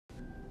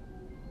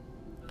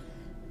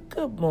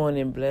Good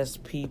morning,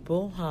 blessed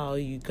people. How are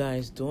you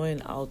guys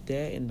doing out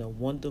there in the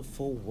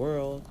wonderful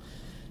world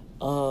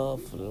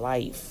of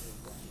life?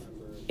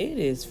 It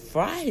is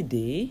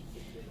Friday,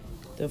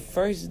 the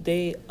first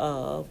day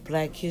of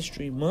Black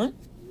History Month,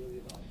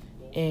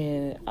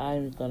 and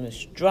I'm going to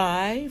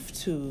strive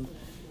to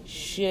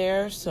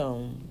share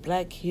some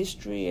Black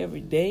history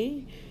every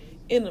day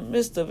in the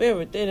midst of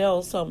everything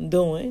else I'm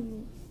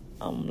doing.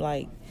 I'm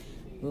like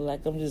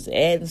I'm just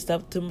adding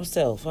stuff to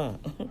myself, huh?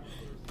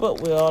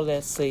 But with all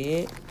that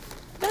said,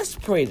 let's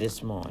pray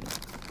this morning.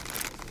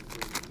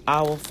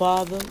 Our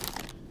Father,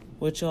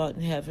 which art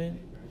in heaven,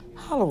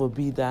 hallowed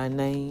be thy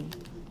name.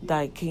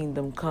 Thy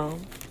kingdom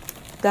come,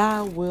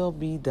 thy will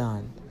be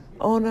done,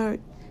 on earth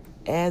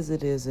as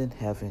it is in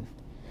heaven.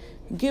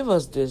 Give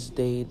us this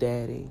day,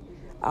 Daddy,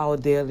 our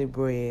daily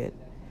bread,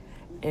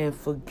 and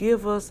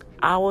forgive us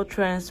our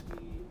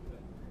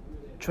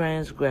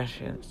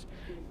transgressions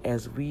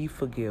as we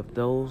forgive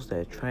those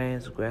that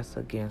transgress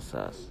against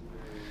us.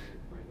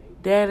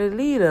 Daddy,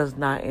 lead us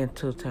not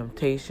into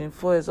temptation,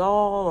 for it's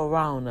all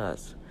around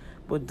us,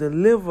 but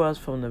deliver us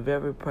from the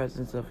very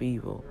presence of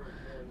evil.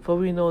 For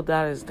we know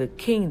that is the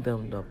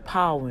kingdom, the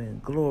power,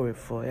 and glory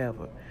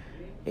forever.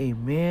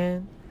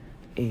 Amen,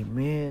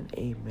 amen,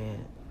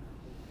 amen.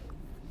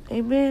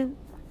 Amen.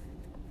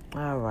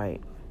 All right.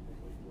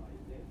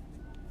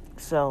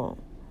 So,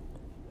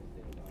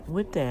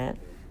 with that,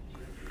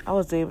 I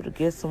was able to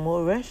get some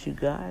more rest, you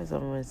guys.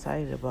 I'm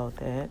excited about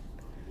that.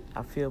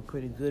 I feel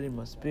pretty good in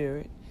my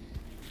spirit.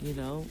 You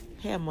know,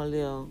 had my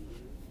little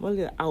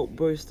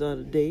outburst the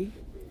other day.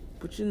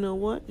 But you know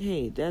what?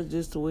 Hey, that's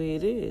just the way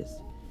it is.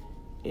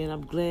 And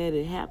I'm glad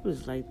it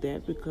happens like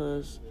that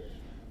because,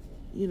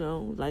 you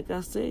know, like I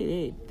said,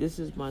 hey, this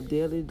is my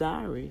daily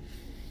diary.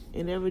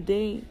 And every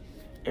day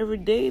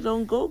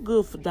don't go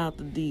good for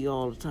Dr. D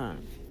all the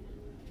time.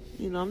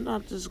 You know, I'm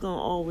not just going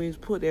to always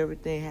put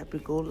everything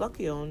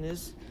happy-go-lucky on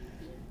this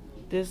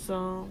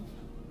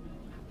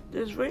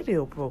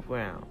radio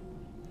program.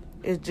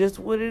 It's just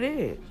what it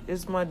is.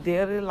 It's my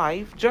daily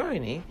life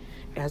journey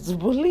as a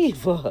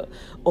believer,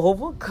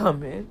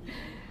 overcoming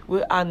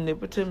with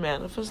omnipotent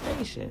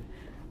manifestation.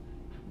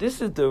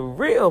 This is the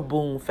real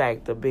boom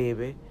factor,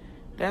 baby.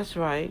 That's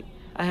right.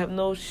 I have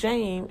no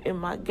shame in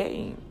my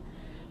game.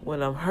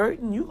 When I'm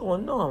hurting, you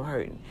gonna know I'm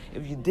hurting.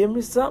 If you did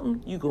me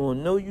something, you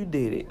gonna know you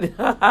did it.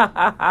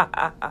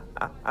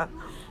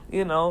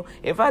 You know,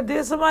 if I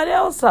did somebody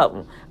else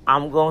something,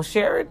 I'm gonna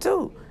share it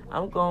too.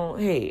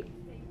 Hey,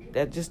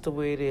 that's just the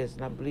way it is.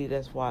 And I believe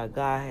that's why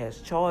God has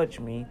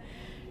charged me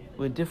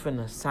with different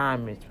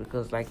assignments.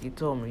 Because like he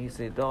told me, he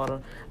said,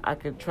 daughter, I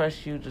can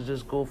trust you to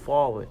just go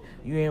forward.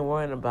 You ain't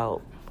worrying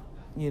about,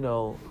 you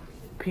know,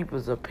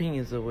 people's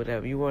opinions or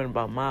whatever. You worrying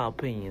about my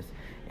opinions.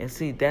 And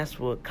see, that's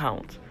what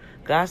counts.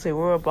 God said,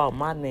 worry about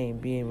my name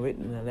being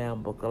written in the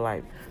Lamb Book of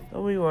Life.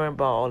 Don't be worrying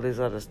about all this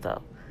other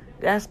stuff.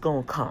 That's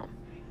going to come.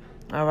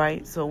 All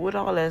right? So with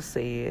all that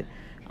said,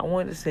 I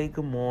wanted to say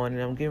good morning.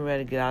 I'm getting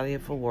ready to get out of here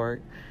for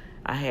work.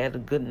 I had a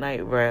good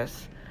night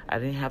rest. I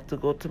didn't have to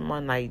go to my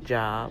night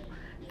job.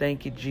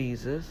 Thank you,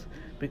 Jesus,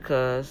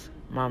 because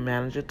my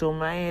manager told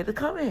me I had to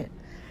come in.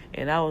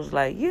 And I was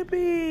like,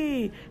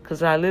 yippee,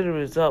 because I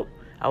literally was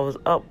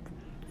up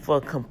for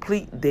a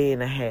complete day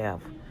and a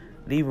half,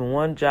 leaving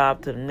one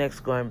job to the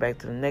next, going back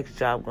to the next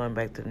job, going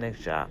back to the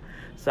next job.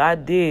 So I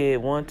did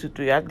 1, 2,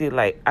 3.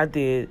 I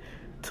did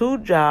 2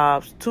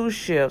 jobs, 2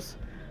 shifts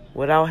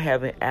without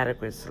having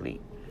adequate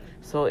sleep.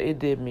 So it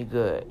did me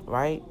good,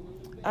 right?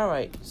 All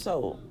right,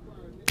 so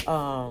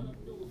I'm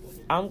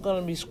going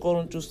to be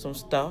scrolling through some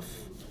stuff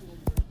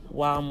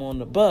while I'm on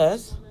the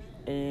bus,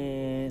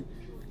 and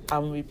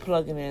I'm going to be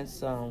plugging in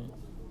some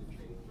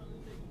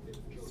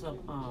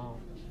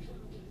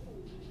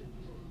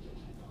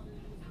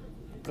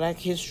Black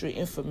history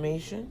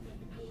information.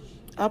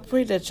 I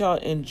pray that y'all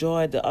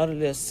enjoyed the other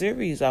little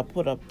series I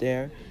put up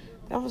there.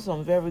 That was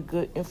some very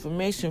good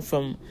information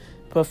from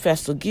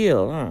Professor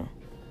Gill, huh?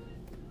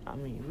 I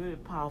mean, really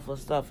powerful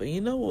stuff. And you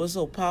know what was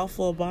so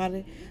powerful about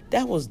it?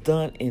 That was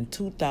done in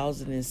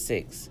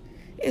 2006.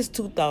 It's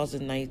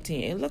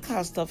 2019. And look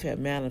how stuff had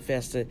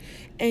manifested.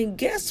 And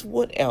guess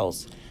what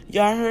else?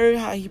 Y'all heard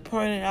how he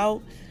pointed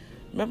out?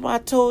 Remember I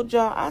told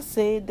y'all, I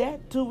said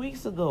that 2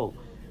 weeks ago.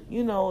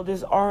 You know,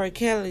 this R.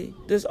 Kelly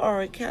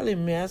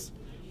mess.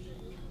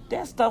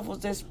 That stuff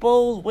was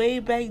exposed way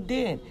back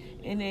then.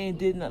 And they ain't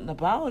did nothing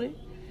about it.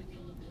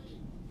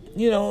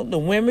 You know, the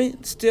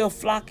women still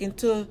flocking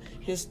to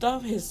his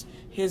stuff. His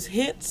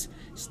hits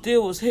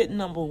still was hitting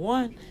number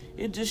 1.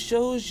 It just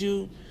shows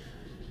you,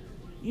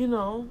 you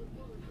know,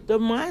 the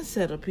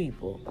mindset of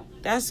people.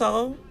 That's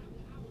all.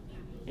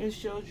 It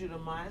shows you the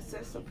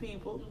mindsets of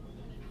people.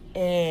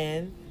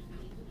 And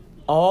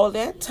all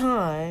that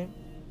time,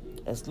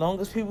 as long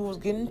as people was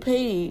getting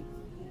paid,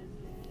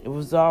 it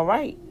was all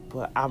right.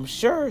 But I'm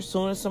sure as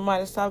soon as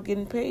somebody stopped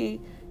getting paid,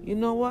 you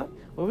know what?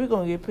 Well, we're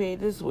going to get paid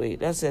this way.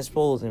 That's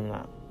exposing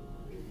now.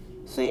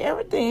 See,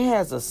 everything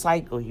has a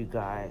cycle, you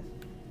guys.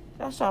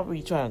 That's what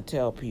we trying to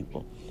tell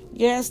people.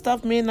 Yeah,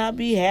 stuff may not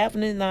be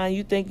happening now.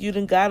 You think you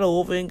done got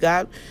over and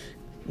got,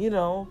 you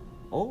know,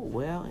 Oh,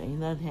 well, ain't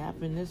nothing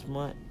happened this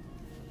month.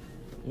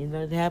 Ain't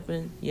nothing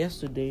happened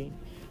yesterday.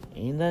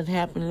 Ain't nothing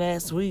happened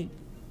last week.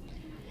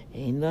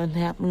 Ain't nothing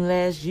happened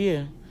last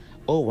year.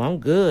 Oh, I'm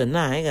good.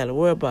 Nah, I ain't got to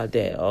worry about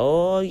that.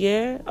 Oh,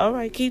 yeah? All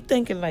right, keep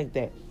thinking like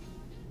that.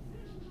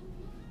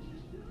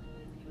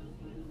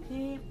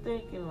 Keep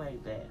thinking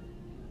like that.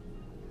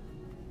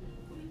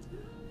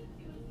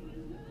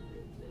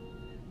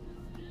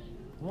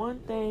 One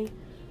thing,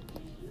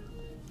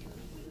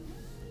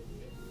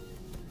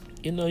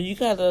 you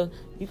gotta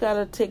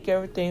take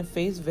everything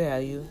face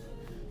value.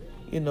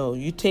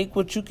 You take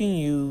what you can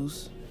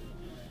use.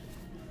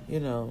 You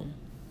know,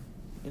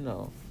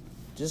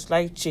 just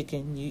like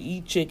chicken. You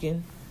eat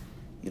chicken.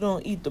 You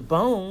don't eat the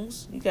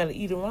bones. You gotta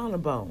eat around the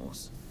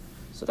bones.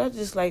 So that's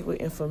just like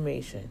with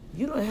information.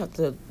 You don't have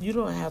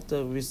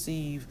to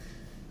receive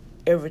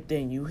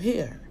everything you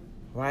hear,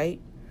 right?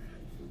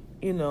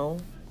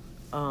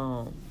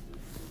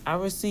 I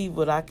receive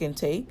what I can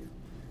take,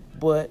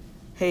 but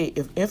hey,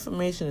 if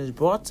information is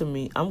brought to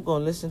me, I'm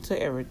gonna listen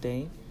to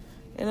everything,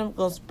 and I'm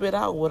gonna spit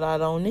out what I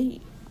don't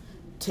need,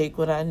 take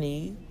what I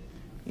need,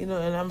 and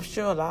I'm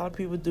sure a lot of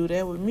people do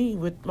that with me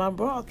with my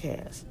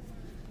broadcast.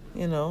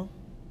 I know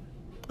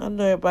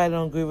everybody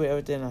don't agree with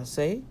everything I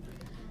say.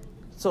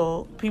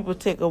 So people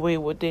take away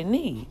what they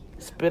need,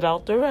 spit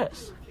out the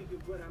rest.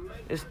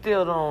 It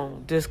still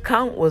don't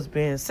discount what's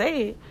being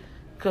said,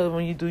 because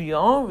when you do your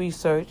own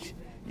research,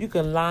 you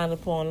can line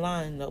upon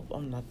line. Nope,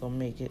 I'm not going to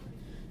make it.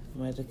 I'm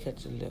going to have to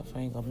catch a lift.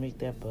 I ain't going to make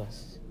that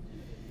bus.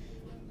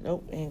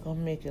 Nope, ain't going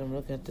to make it. I'm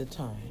looking at the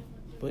time.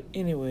 But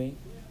anyway,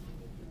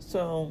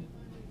 so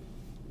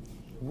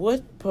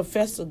what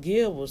Professor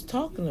Gill was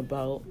talking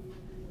about,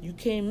 you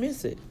can't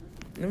miss it.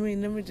 Let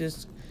me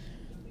just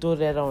throw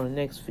that on the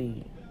next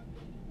feed.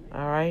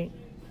 All right?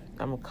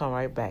 I'm going to come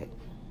right back.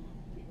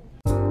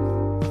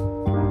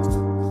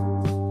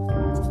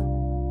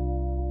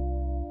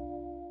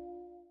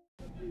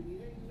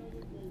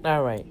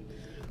 All right.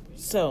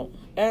 So,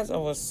 as I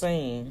was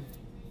saying,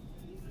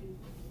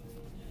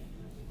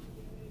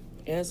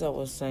 you have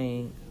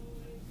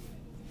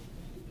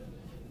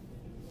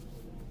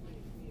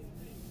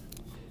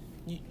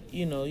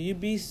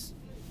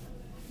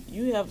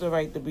the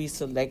right to be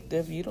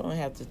selective. You don't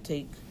have to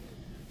take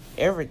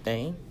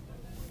everything.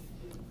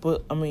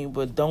 But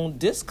don't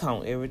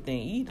discount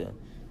everything either.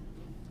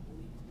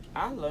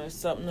 I learned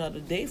something the other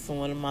day from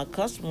one of my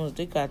customers.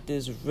 They got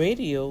this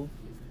radio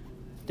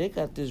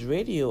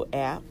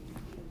app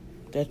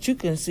that you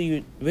can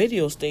see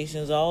radio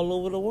stations all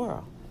over the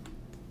world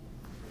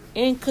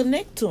and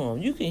connect to them.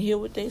 You can hear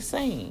what they're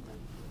saying.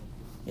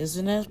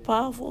 Isn't that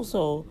powerful?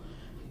 So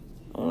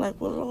I'm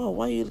like, well,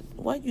 Lord,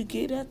 why you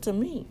give that to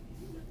me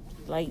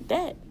like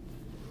that?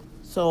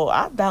 So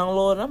I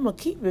downloaded. I'm gonna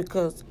keep it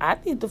because I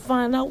need to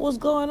find out what's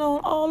going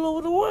on all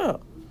over the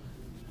world.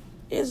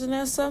 Isn't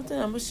that something?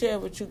 I'm gonna share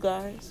with you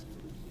guys.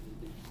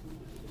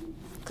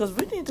 Because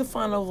we need to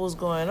find out what's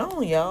going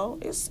on, y'all.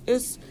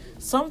 It's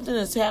something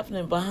that's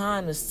happening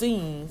behind the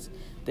scenes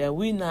that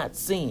we're not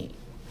seeing.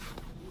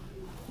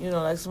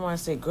 Like somebody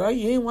said, girl,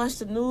 you ain't watch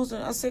the news?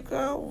 And I said,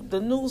 girl, the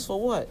news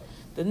for what?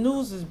 The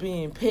news is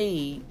being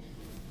paid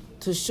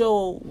to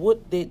show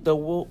what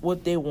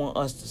they want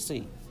us to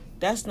see.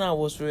 That's not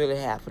what's really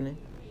happening.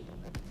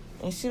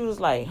 And she was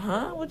like,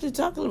 huh? What you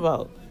talking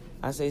about?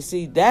 I say,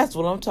 see, that's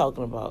what I'm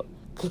talking about.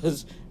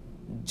 Because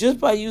just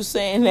by you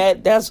saying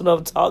that, that's what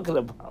I'm talking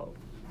about.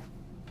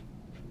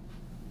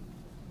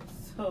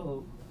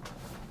 So,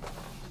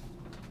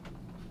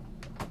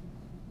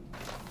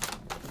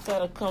 you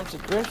gotta come to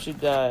grips, you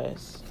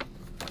guys.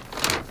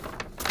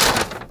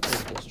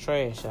 Take this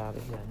trash out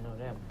of here. I know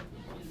that one.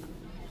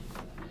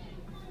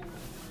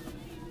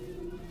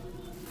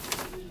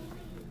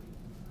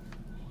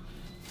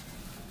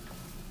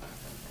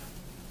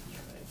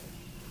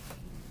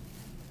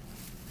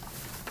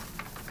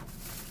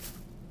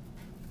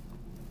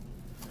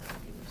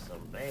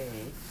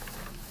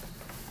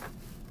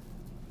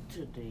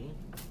 Today,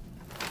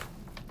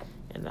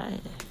 and I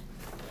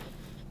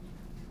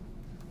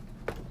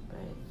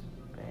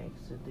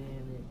bags today,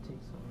 and then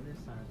take some of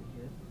this out of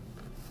here,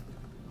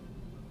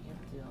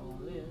 empty all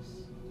this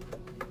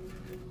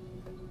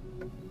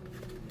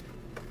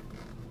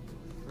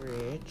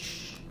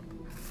fridge.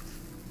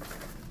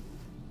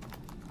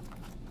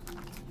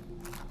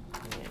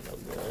 Ain't no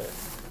good.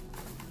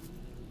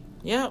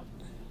 Yep.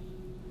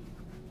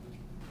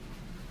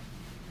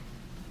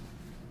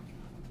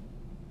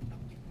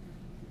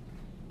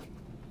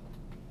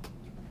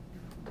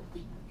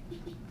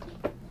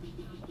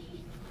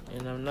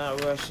 And I'm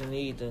not rushing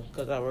either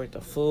because I worked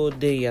a full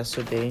day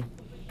yesterday.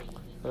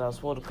 But I was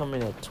supposed to come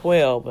in at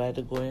 12, but I had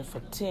to go in for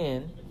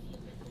 10.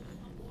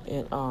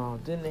 And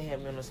then they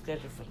had me on the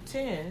schedule for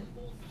 10.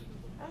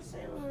 I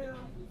said, well,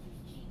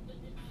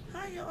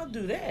 how y'all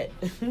do that?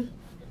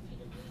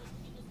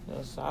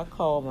 So I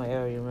called my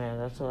area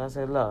manager. So I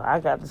said, look, I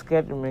got the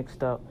schedule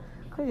mixed up.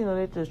 Because,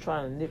 they're just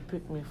trying to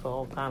nitpick me for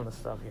all kind of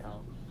stuff,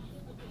 y'all.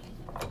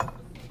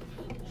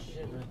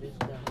 Sugar just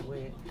got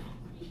wet.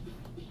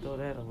 Throw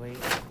that away.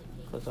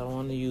 Because I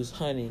want to use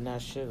honey,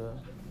 not sugar.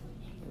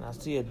 And I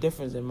see a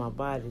difference in my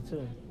body,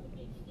 too.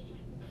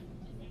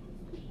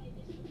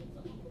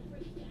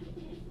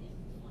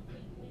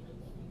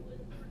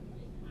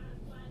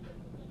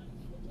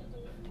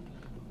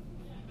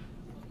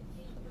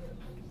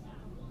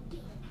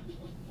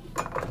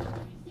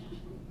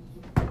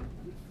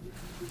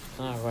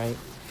 All right.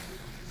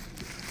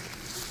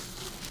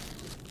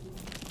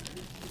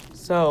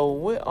 So,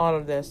 with all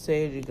of that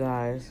said, you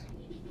guys,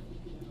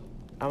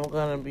 I'm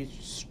going to be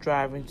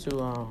striving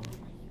to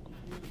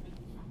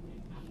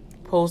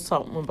post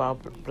something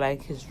about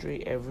Black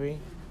history every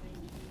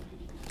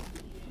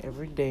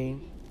day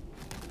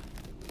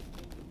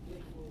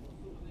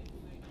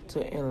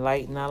to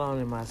enlighten not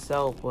only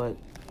myself, but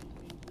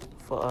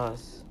for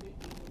us.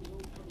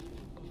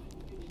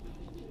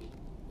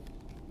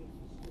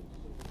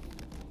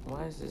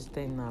 Why is this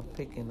thing not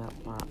picking up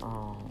my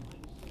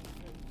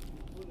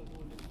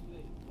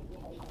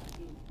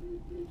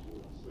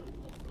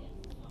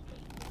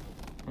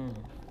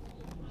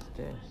what's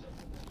this?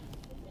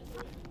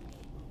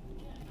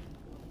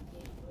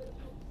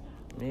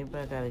 Maybe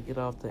I gotta get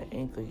off the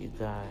Anchor, you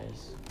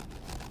guys.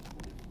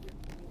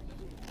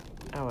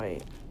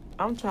 Alright.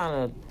 I'm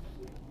trying to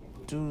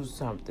do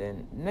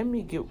something. I'm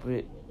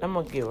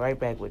gonna get right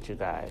back with you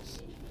guys.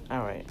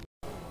 Alright.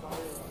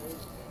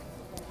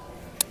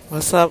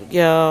 What's up,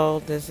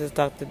 y'all? This is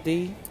Dr.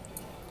 D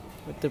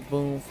with the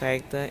Boom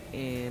Factor,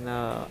 and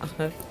I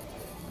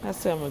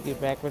said I'm gonna get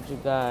back with you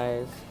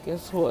guys.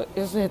 Guess what?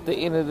 It's at the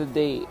end of the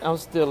day. I'm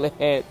still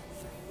at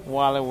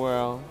Wally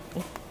World.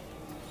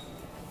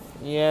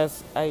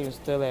 Yes, I am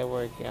still at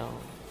work, y'all.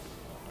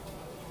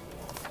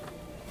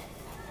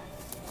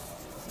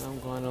 I'm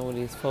going over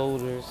these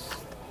folders.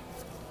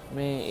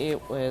 Man,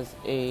 it was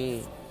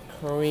a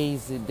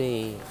crazy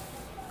day.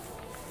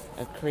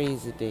 A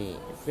crazy day.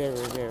 Very,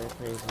 very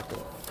crazy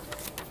day.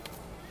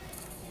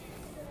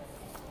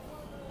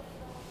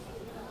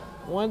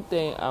 One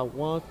thing I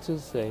want to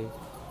say,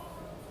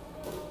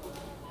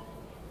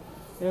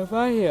 if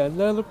I hear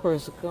another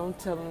person come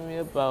telling me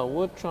about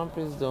what Trump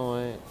is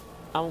doing,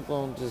 I'm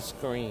going to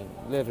scream,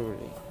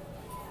 literally.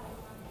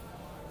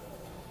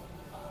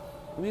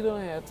 We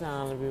don't have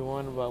time to be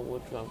wondering about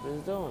what Trump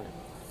is doing.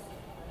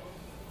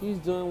 He's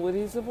doing what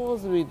he's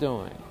supposed to be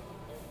doing.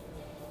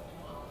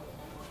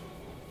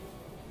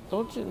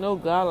 Don't you know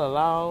God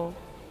allowed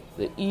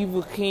the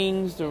evil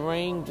kings to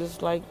reign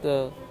just like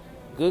the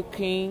good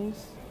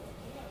kings?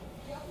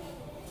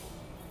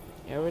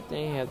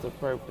 Everything has a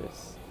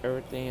purpose.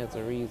 Everything has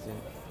a reason.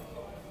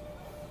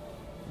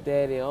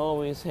 Daddy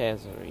always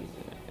has a reason.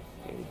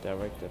 A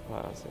direct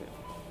deposit.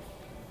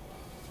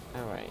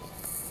 Alright.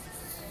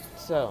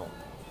 So,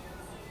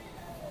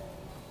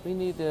 we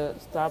need to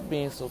stop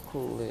being so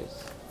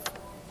clueless.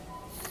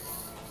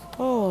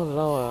 Oh,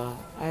 Lord.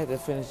 I had to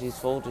finish these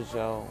folders,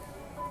 y'all.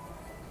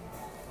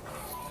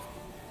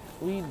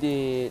 We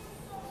did.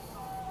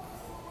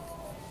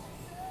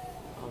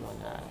 Oh, my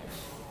gosh.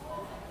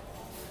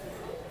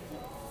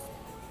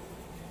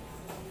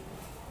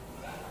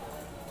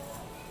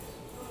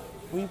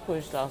 We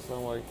pushed out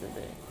some work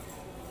today.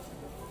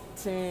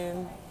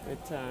 10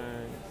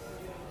 returns.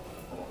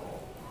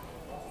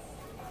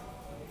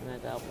 And I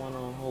got one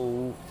on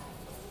hold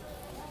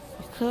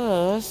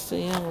because the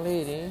young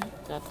lady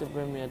got to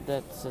bring me a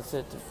death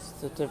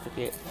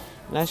certificate.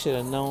 And I should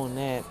have known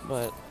that,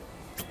 but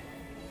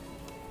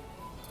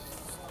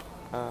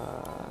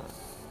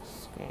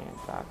scan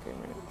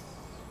documents.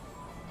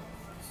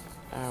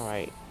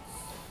 Alright.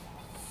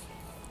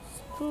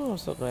 Oh, I'm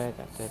so glad I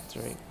got that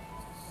straight.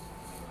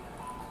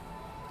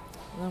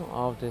 I'm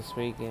off this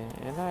weekend,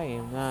 and I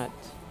am not.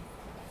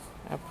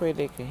 I pray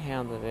they can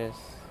handle this.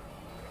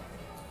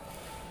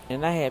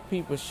 And I had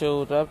people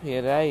showed up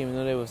here that I didn't even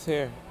know they was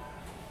here.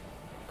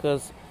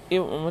 Because I'm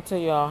going to tell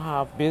y'all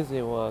how busy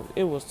it was.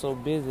 It was so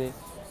busy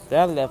that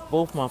I left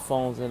both my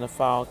phones in the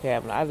file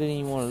cabinet. I didn't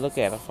even want to look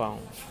at a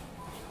phone.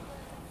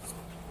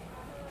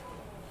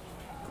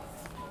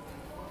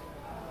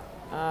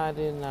 I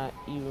did not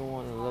even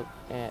want to look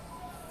at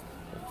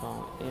the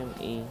phone.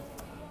 M-E.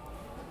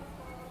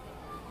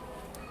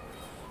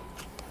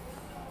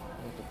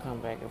 I have to come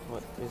back and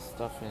put this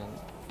stuff in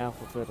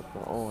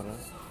alphabetical order.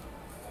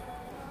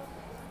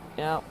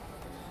 Yep.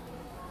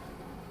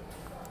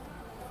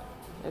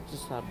 That's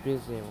just how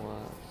busy it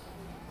was.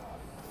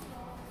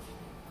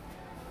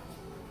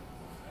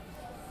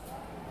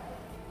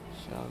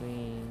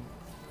 Charlene.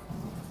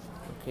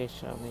 Okay,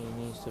 Charlene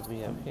needs to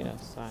be up here.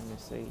 Sign and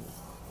save.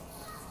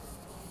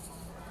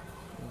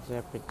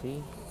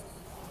 Jeopardy.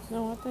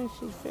 No, I think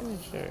she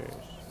finished hers.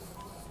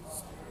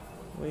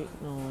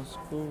 Waiting on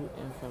school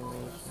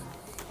information.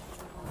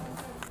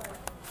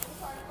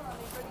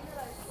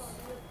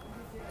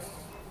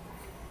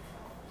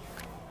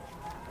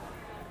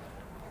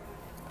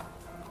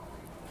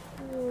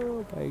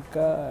 Oh my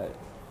God.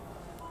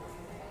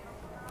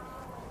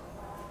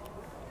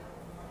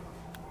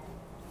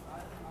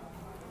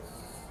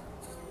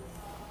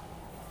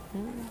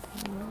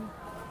 Mm-hmm.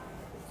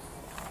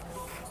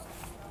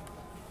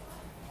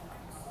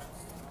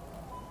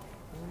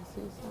 Let me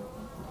see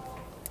something.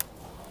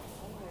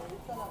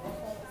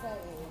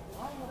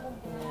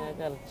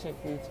 gotta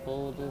check these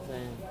folders,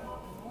 and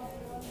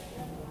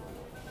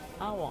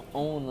our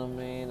owner,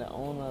 man, the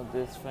owner of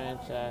this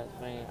franchise,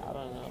 man, I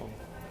don't know.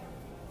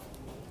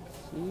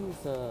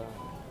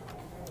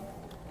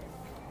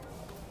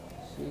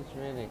 She's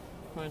really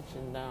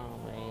crunching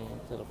down, man,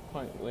 to the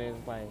point where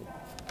it's like,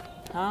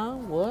 huh?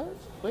 What?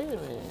 Wait a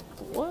minute.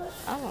 What?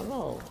 I don't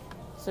know.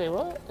 Say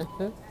what?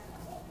 It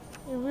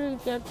really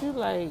got you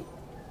like,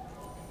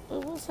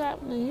 what's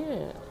happening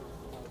here?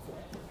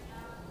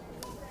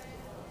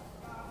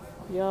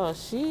 Y'all,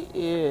 she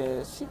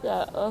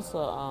got us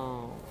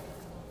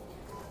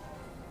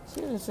she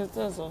done sent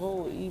us a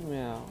whole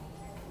email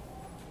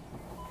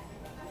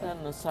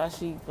telling us how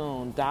she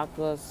gonna dock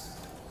us.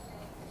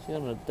 She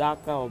gonna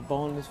dock our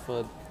bonus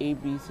for A,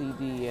 B, C,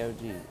 D, E, F,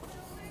 G.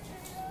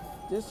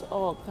 Just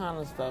all kind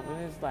of stuff,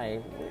 and it's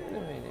like, wait a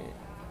minute.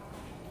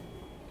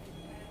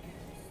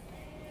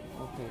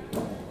 Okay,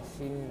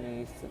 she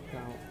needs to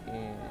come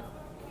in.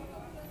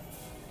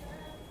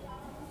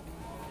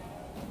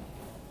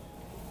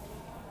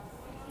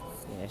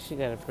 Yeah, she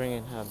gotta bring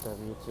in her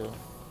W-2.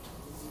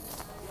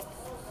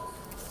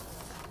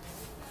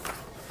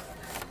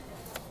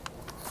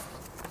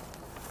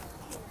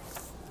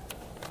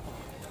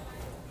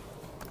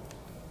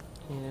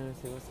 And let me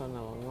see what's on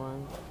number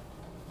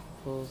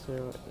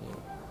 1408.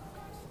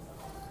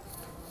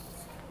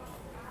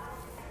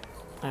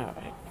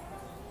 Alright.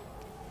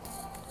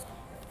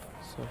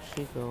 So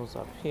she goes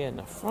up here in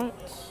the front.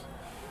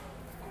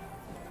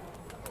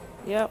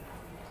 Yep.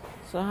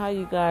 So how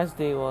you guys'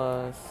 day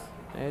was?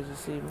 As you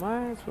see,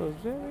 mine was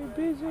very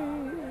busy.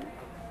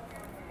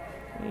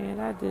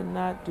 And I did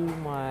not do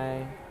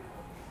my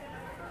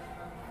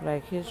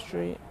Black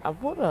History. I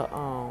put a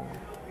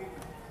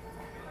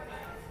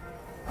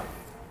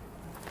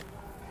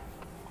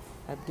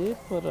I did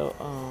put a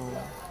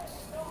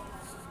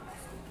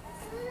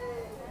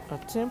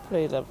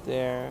template up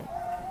there.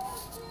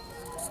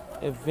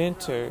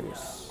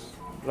 Inventors,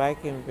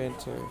 Black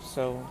inventors.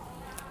 So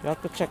y'all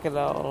can check it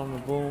out on the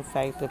Boom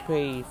Factor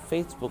page,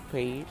 Facebook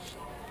page.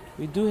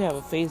 We do have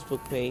a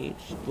Facebook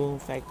page, Boom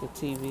Factor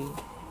TV,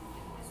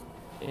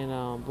 and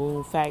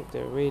Boom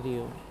Factor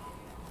Radio.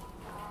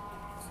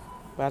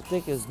 But I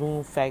think it's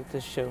Boom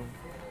Factor Show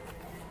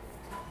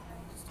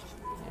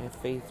and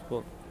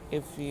Facebook.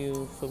 If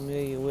you're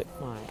familiar with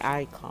my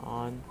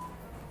icon,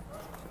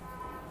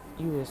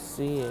 you will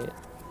see it.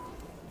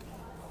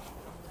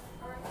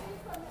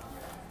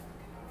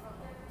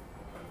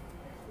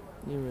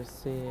 You will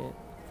see it.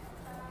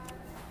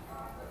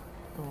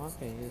 Oh, I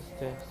can use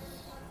this.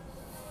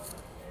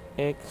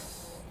 Let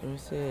me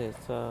see,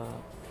 it's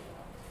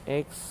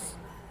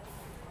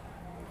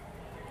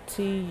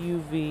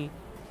XTUVWXYZ.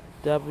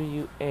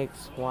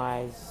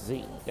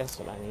 That's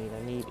what I need.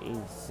 I need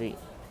a Z.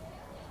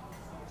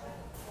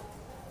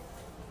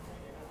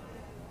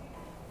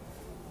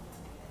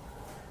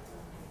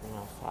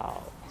 My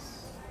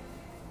files.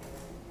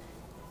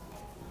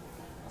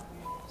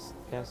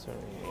 That's what I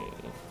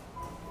need.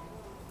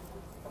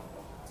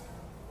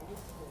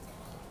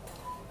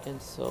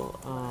 And so,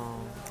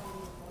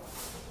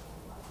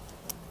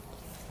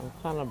 I'm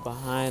kind of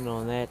behind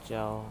on that,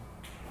 y'all.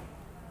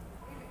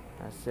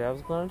 I said I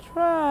was going to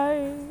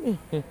try.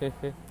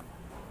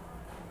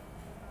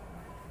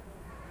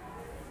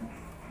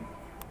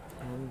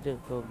 I'm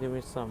just going to give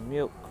me some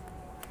milk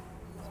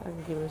so I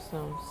can give me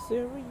some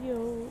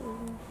cereal.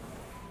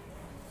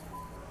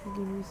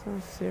 Give me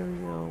some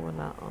cereal when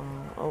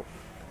oh,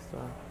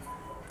 sorry.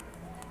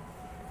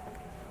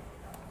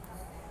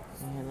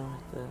 And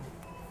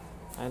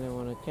I didn't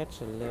want to catch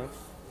a lift.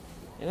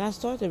 And I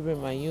started to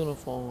bring my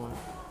uniform.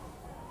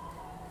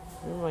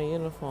 I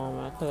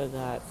could have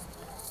got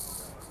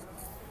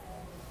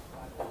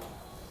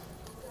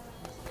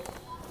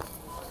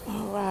a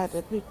ride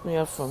that picked me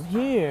up from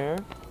here.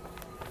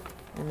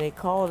 And they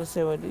called and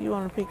said, well, do you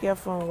want to pick you up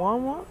from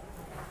Walmart?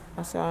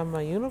 I said, I'm in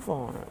my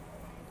uniform.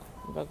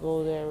 If I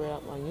go there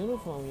without my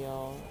uniform,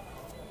 y'all,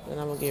 then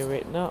I'm going to get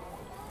written up.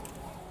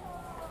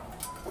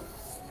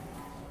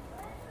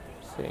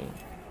 See?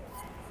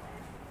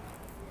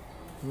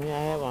 I mean, I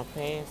have my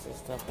pants and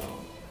stuff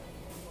on.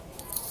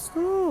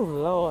 Oh,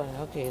 Lord.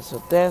 Okay,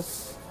 so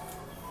that's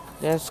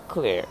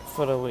clear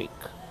for the week.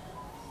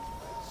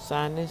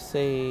 Sign and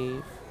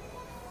save.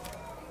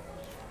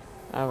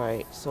 All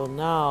right, so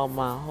now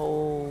my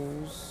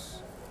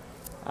hose,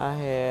 I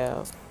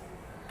have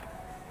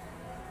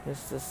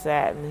Mr.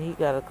 Satin. He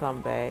got to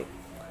come back.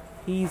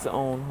 He's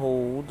on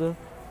hold.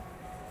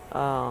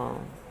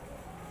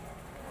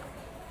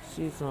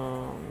 She's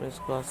on, Miss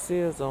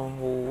Garcia's on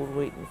hold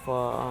waiting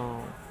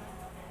for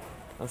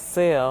a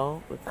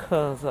sale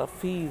because her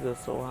fees are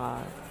so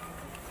high.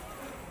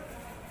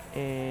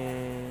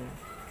 And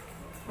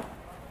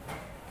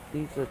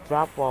these are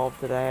drop-offs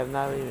that I have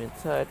not even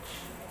touched.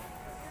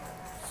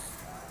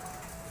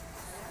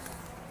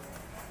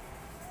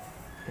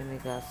 And they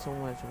got so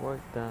much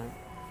work done.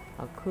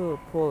 I could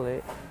pull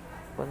it,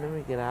 but let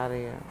me get out of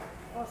here.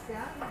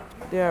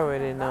 They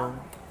already know.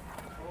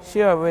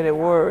 She already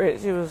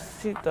worried.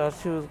 She thought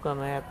she was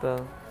gonna have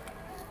to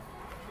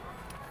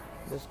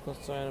Just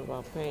concerned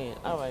about paying.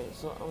 Alright,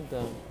 so I'm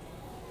done.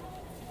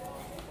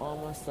 All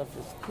my stuff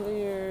is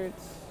cleared.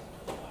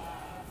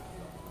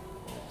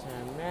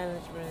 Return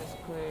management is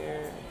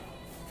cleared.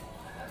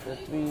 The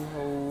 3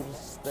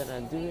 holds that I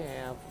do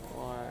have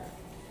are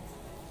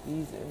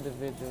these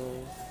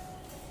individuals.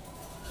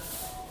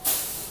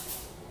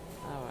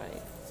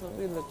 Alright, so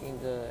we're looking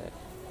good.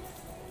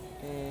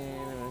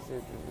 And I'm going to say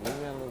the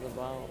email is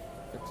about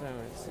return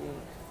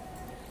receipt.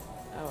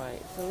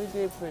 Alright, so we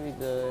did pretty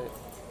good.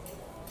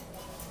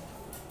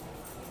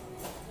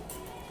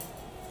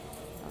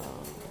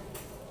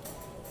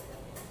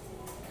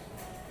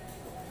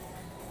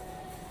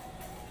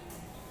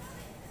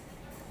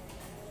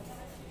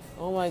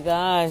 Oh my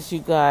gosh, you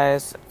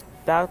guys.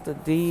 Dr.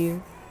 D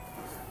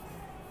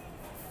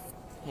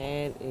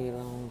had a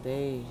long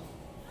day.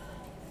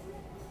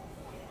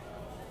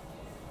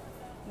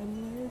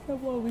 And like,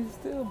 come on, we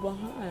still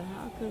behind.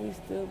 How can we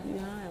still be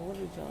behind? What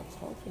are y'all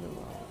talking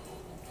about?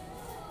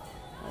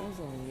 That was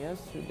on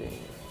yesterday.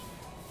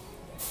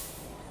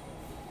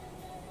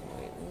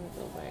 Wait, let me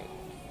go back.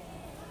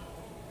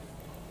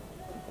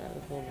 I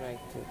gotta go back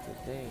to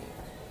today,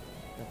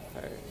 the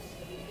 1st.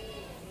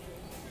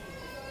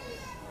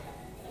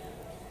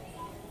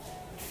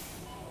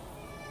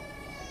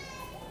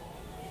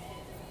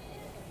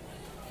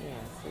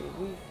 Yeah, see,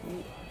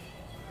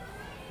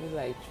 we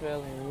like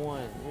trailing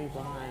 1. We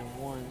behind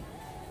 1.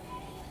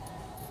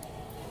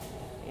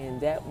 And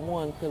that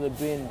 1 could have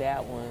been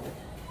that one.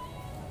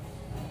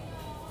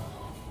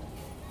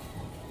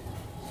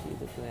 She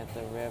looking at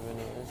the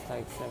revenue. It's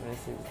like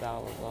 $76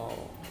 off.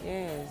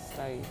 Yeah, it's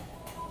like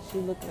she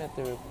looking at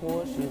the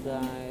reports, you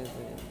guys,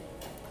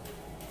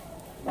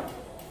 and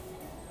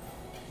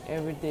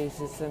every day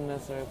she sending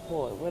us a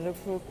report. Well, the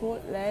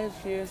report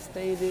last year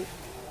stated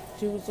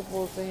she was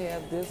supposed to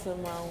have this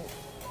amount,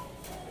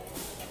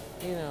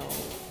 you know,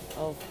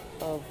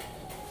 of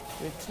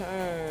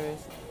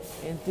returns,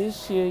 and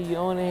this year you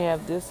only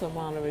have this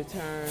amount of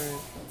returns.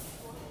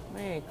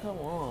 Man, come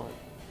on.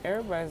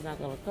 Everybody's not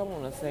going to come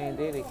on the same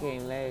day they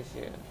came last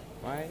year,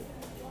 right?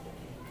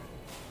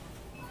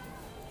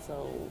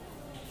 So,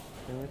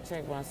 let me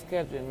check my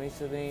schedule and make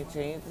sure they ain't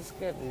changed the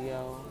schedule,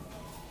 y'all.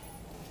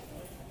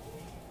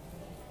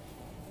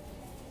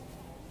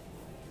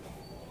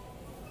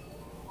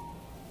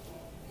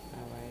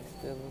 Alright,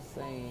 still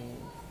the same.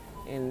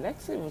 And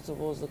Lexi was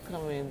supposed to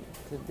come in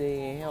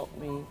today and help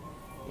me,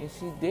 and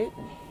she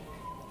didn't.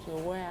 So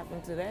what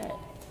happened to that?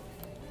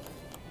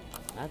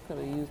 I could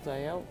have used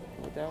her help,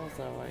 but that was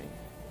alright.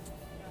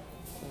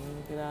 So let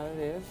me get out of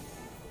this.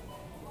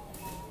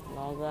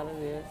 Log out of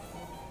this.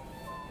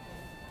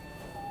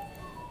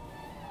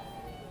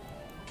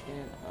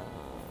 And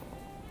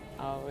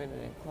I already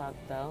been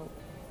clocked out.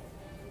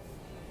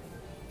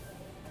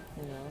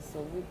 You know,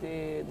 so we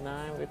did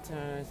 9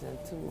 returns and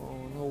 2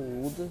 on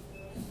hold.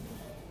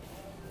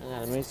 I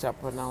gotta make sure I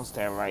pronounce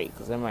that right,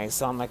 because it might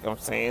sound like I'm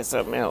saying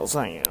something else,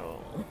 you know.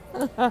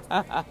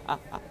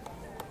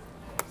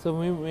 So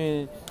when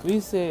we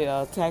say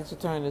tax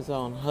return is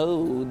on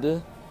hold,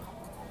 you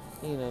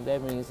know,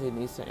 that means they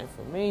need some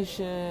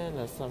information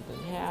or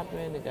something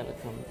happened, they gotta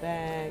come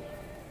back.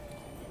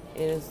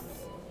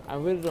 I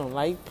really don't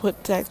like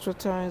put tax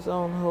returns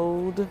on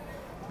hold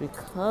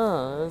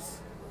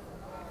because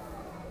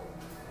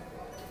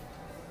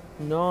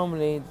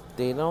normally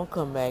they don't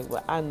come back,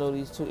 but I know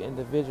these 2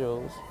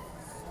 individuals,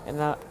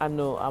 and I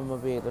know I'm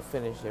going to be able to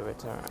finish their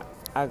return.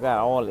 I got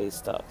all their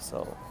stuff,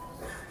 so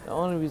the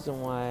only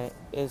reason why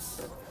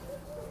it's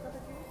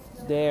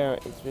there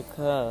is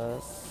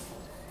because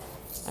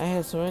I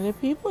had so many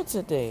people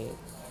today.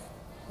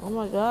 Oh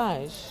my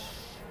gosh.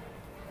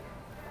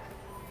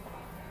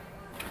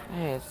 I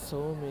had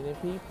so many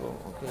people.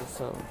 Okay,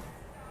 so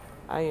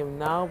I am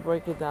now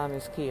breaking down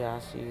this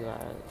kiosk, you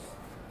guys.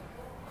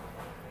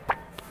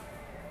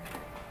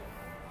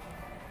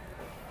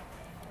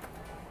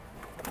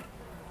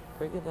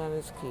 Breaking down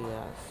this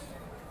kiosk.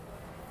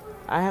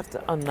 I have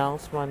to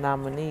announce my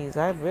nominees.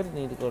 I really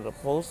need to go to the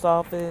post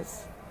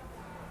office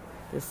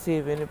to see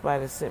if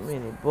anybody sent me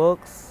any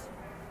books.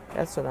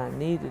 That's what I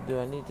need to do.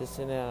 I need to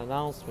send out an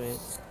announcement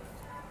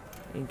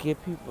and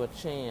give people a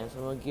chance.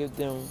 I'm going to give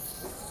them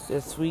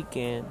this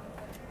weekend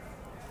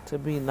to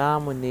be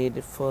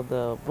nominated for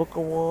the book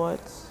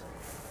awards.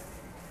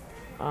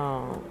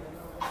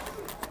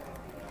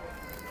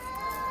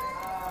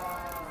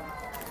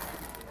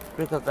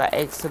 Because I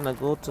asked them to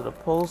go to the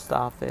post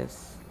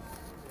office,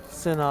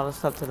 send all the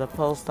stuff to the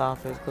post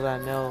office, because I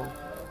know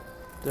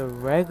the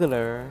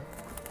regular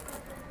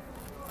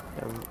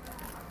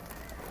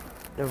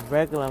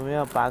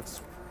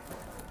mailbox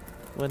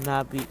would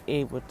not be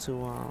able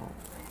to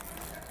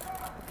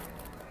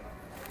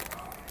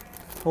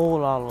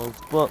hold all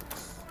those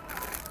books.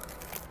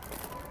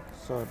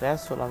 So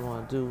that's what I'm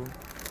going to do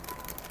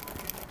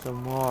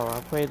tomorrow.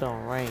 I pray it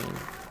don't rain.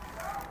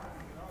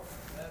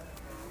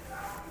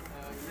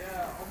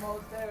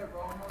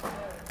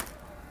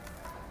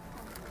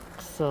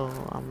 So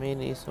I may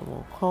need some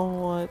more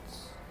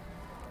cards.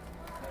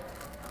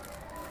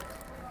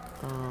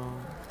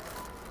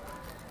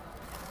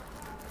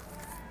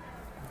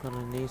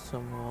 gonna need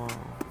some more.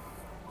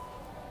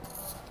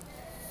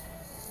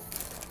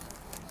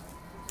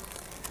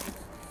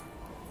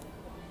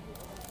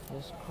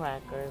 There's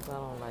crackers. I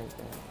don't like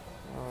that.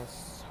 Oh,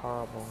 it's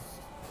horrible.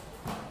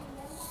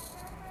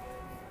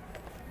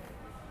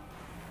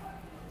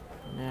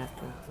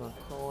 Napkins and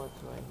cords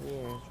right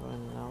here is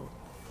running out.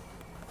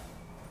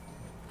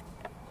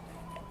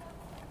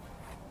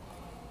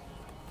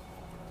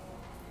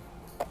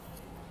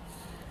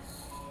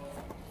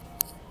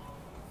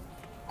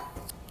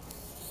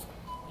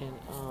 And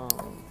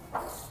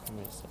let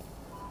me see.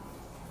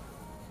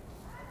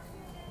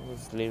 It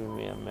was leaving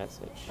me a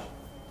message.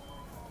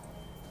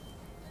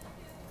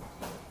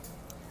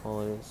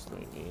 Oh, this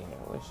lady here.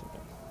 Where's she going?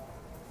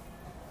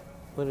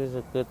 What is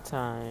a good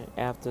time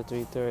after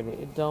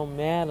 3:30? It don't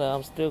matter.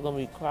 I'm still gonna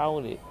be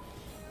crowded.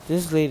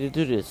 This lady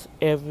do this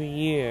every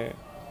year.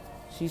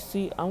 She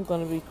see I'm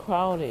gonna be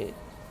crowded.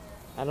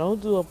 I don't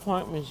do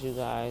appointments, you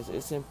guys.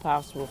 It's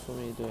impossible for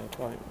me to do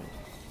appointments.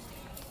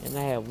 And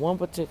I have one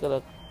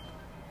particular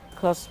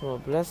customer,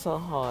 bless her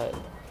heart.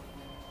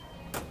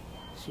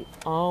 She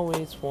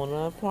always want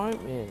an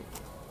appointment.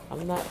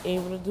 I'm not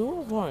able to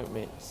do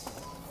appointments.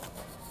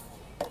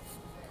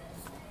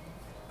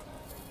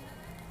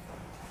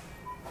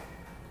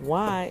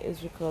 Why? Is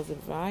because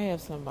if I have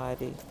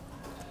somebody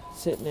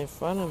sitting in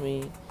front of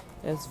me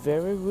that's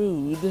very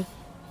rude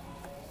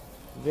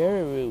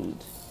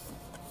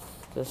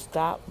to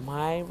stop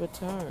my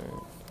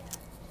return.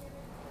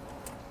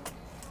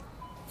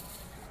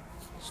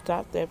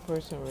 Stop that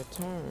person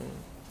return.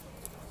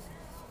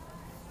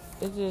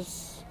 It's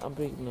just a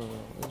big no-no.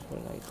 Let's put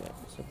it like that.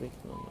 It's a big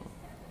no-no.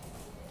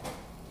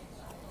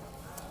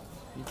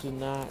 You do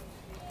not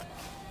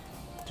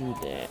do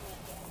that.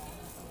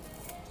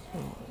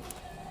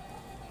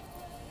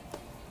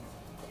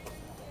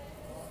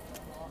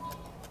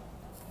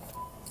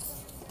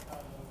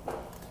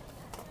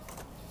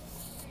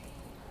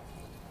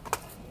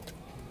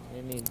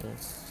 They need to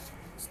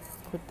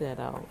put that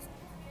out.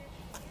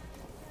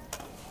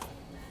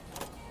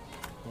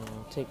 And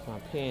I'll take my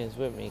pens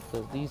with me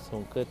because these are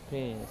some good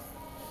pens.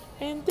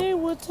 And they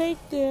will take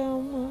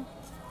them.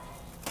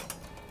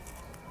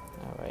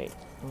 Alright,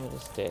 what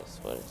is this?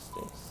 What is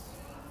this?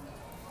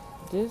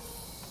 This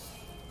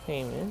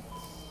payment.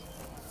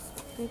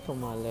 Here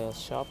come my little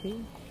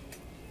Sharpie.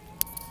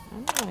 I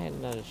know I had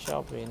another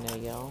Sharpie in there,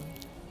 y'all.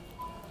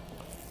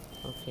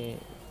 Okay,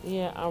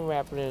 yeah, I'm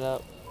wrapping it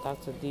up.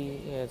 Dr. D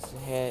has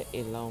had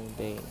a long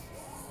day.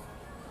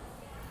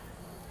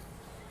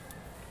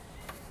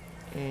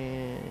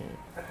 And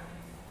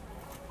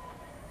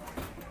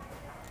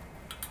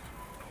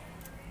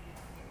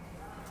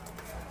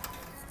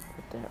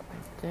put that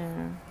right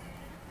there.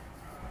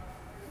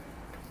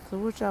 So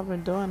what y'all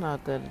been doing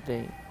out there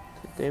today?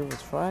 Today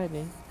was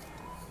Friday.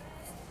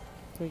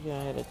 Hope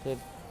y'all had a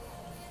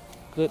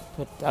good,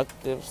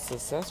 productive,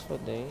 successful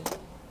day.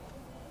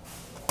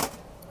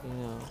 You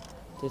know.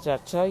 Did I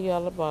tell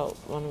y'all about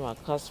one of my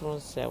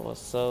customers that was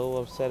so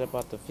upset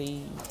about the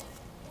fees?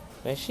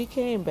 But she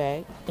came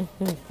back.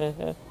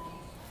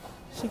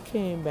 She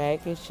came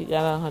back and she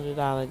got a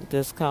 $100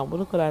 discount. But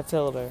look what I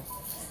told her.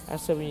 I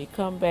said, when you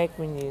come back,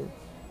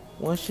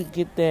 once you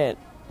get that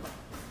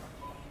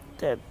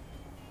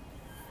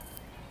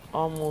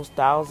almost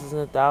thousands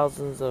and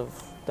thousands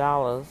of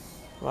dollars,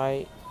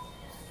 right?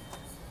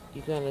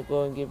 You're gonna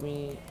go and give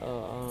me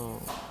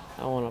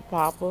I want a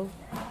Papa,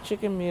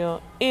 chicken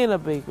meal, and a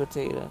baked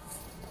potato.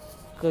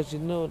 Because you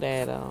know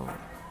that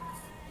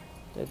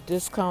the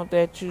discount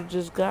that you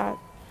just got,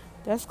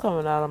 that's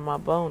coming out of my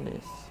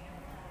bonus.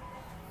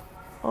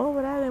 Oh,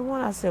 but I didn't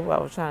want. I said, well,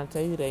 I was trying to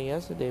tell you that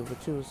yesterday,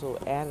 but you were so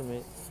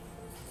adamant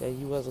that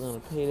you wasn't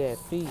going to pay that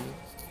fee.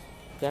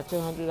 Got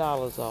your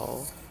 $100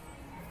 off.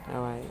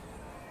 All right.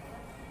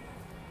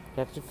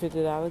 Got your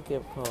 $50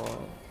 gift card.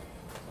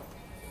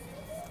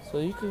 So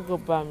you can go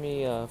buy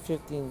me a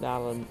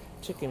 $15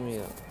 chicken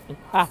meal.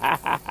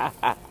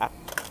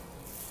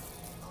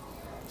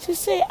 She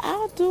said,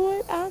 I'll do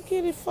it. I'll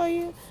get it for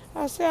you.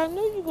 I said, I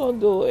knew you going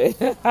to do it.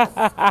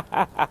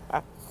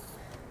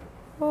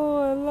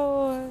 Oh,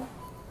 Lord.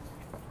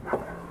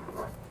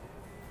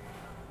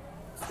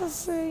 I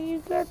said, you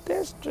got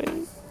that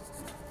straight.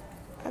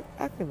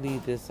 I can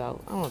leave this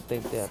out. I don't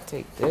think they'll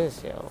take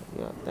this, y'all.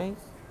 Y'all think?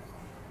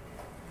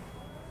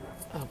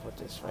 I'll put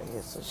this right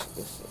here so she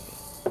can see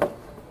it.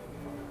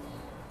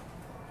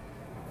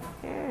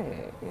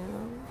 Yeah, you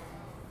know.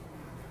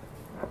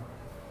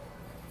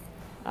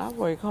 I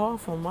work hard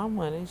for my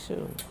money,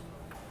 too.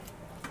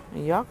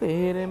 And y'all can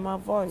hear it in my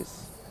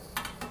voice.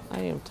 I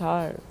am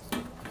tired.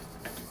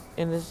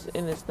 And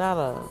it's not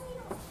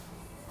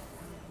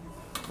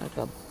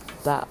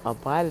a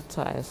body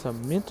tired, it's a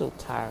mental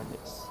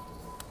tiredness.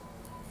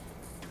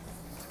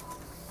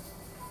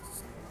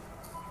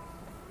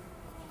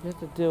 You have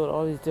to deal with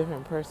all these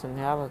different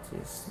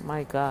personalities.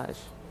 My gosh.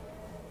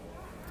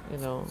 You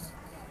know.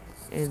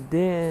 And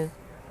then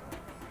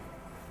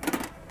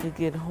you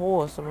get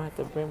hoarse. I'm going to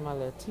have to bring my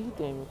little teeth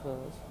in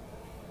because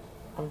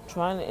I'm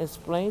trying to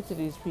explain to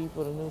these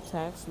people the new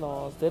tax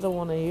laws. They don't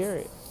want to hear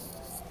it.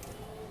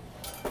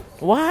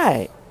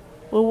 Why?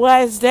 Well,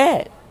 why is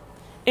that?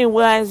 And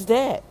why is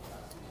that?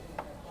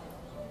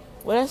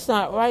 Well, that's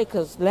not right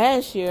because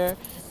last year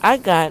I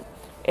got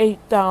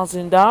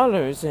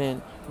 $8,000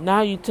 and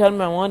now you tell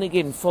me I'm only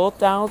getting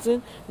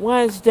 4,000.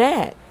 Why is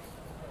that?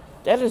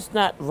 That is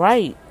not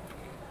right.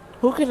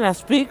 Who can I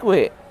speak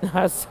with?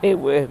 I say,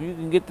 well, if you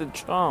can get to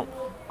Trump,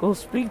 go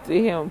speak to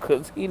him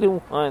because he the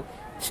one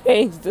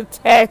changed the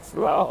tax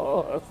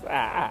laws.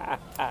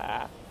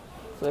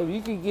 So if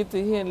you can get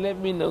to him, let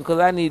me know because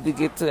I need to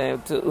get to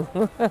him too.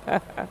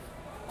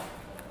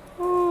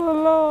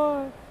 Oh,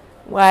 Lord.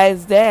 Why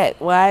is that?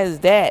 Why is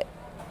that?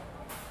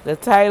 The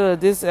title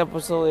of this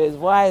episode is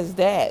Why is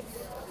that?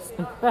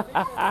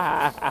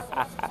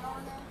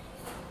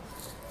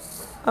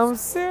 I'm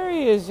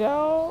serious,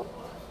 y'all.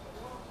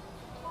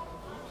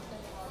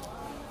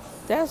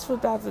 That's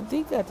what Dr.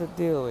 D got to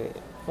deal with.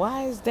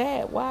 Why is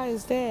that? Why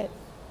is that?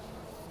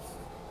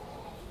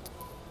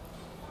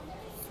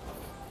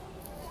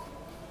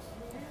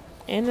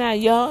 And now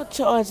y'all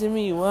charging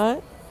me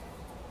what?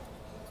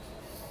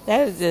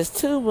 That is just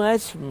too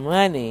much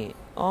money.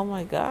 Oh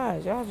my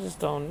gosh, y'all just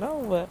don't know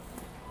what.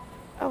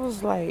 I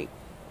was like,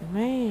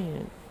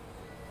 man.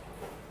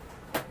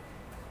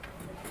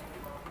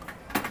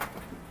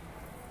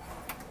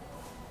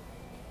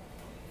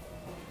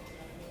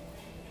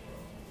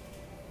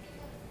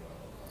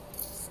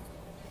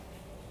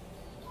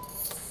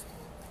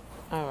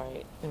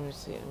 Alright, let me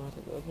see. I'm going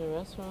to go to the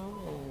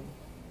restroom and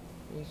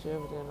make sure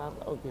everything else.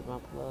 Oh, get my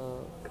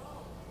plug.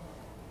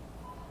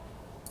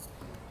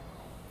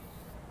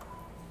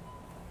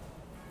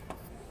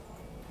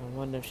 I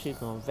wonder if she's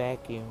going to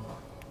vacuum.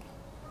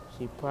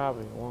 She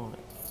probably won't.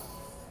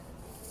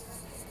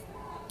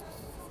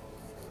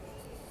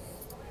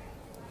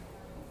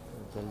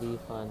 To leave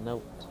her a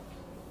note.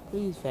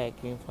 Please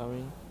vacuum for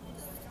me.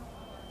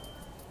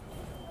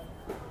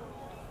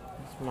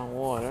 That's my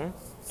water.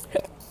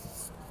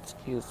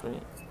 Excuse me.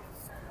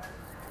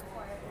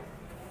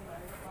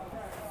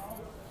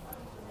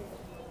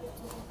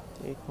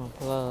 Take my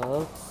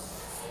plug.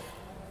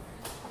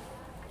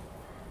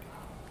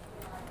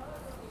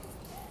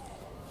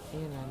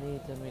 And I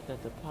need to make a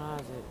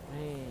deposit,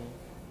 man.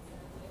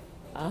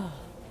 Ah.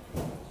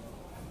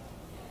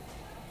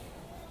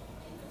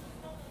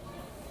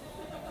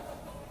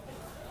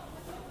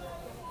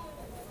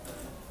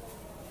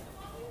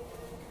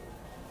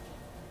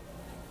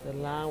 The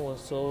line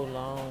was so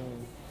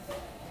long.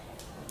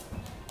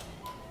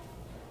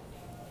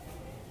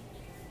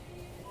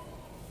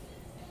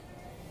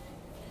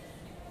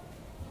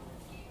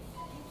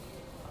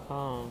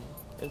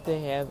 If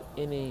they have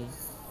any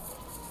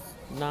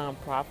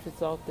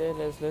non-profits out there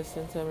that's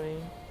listening to me,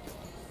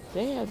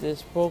 they have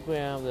this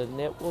program, the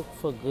Network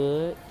for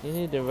Good. You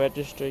need to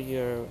register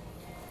your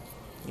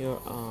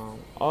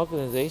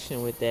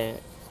organization with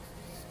that.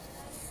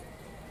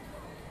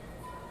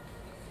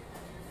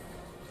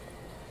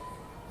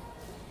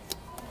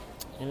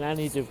 And I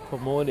need to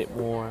promote it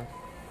more.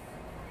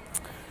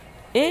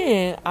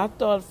 And I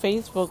thought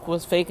Facebook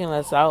was faking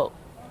us out.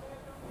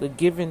 The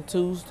Giving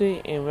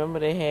Tuesday, and remember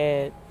they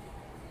had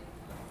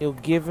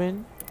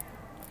giving,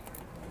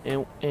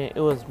 and it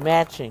was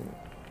matching.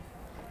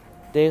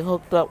 They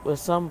hooked up with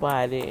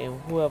somebody,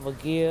 and whoever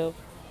give,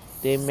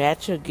 they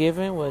match your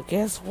giving. Well,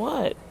 guess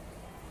what?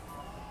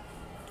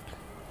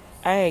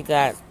 I had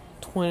got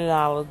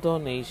 $20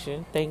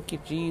 donation. Thank you,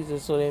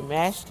 Jesus. So they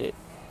matched it.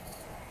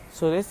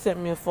 So they sent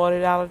me a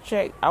 $40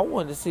 check. I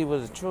wanted to see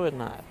was it true or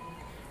not,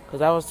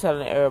 because I was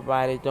telling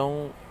everybody,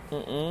 don't.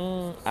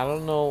 I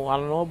don't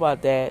know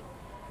about that.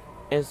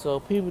 And so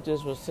people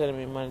just were sending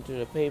me money through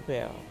the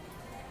PayPal.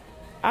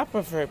 I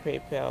prefer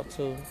PayPal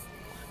too.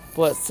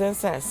 But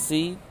since I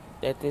see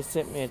that they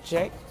sent me a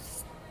check,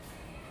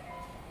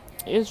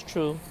 it's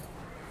true.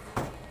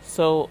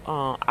 So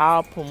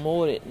I'll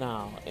promote it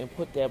now and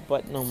put that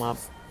button on my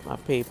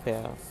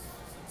PayPal.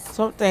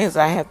 Some things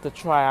I have to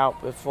try out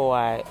before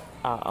I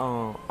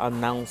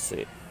announce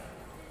it.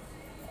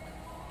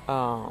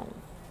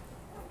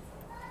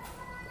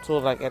 So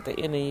like at the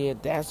end of the year,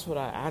 that's what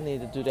I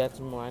need to do that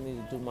tomorrow. I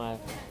need to do my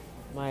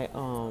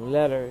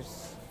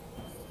letters.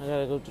 I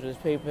gotta go to this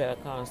PayPal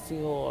account, see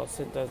who all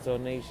sent us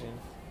donation,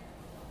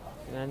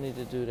 and I need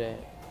to do that.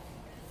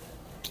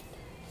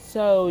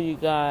 So you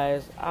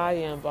guys, I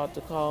am about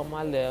to call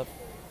my lift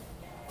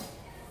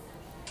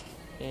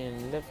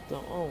and lift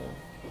them on.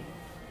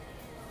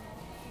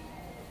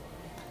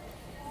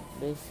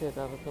 They said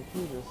that the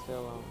computer's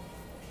still on.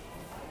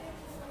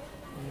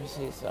 Let me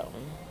see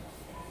something.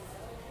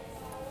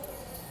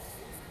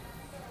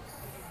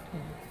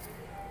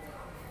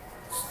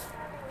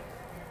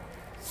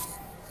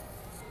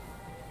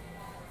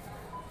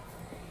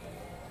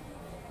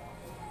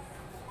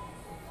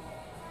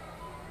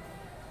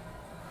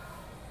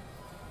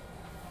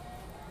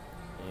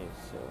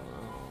 So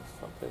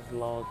something's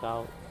logged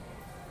out.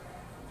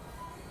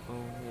 Oh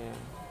yeah.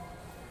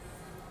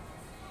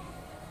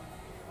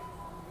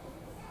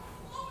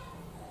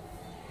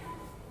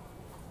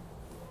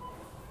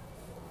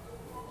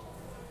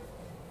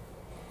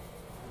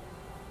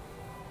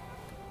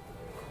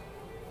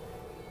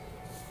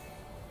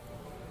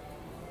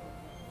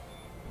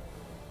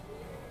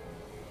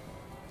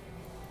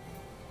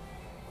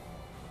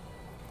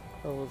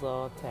 close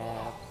all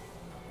tabs.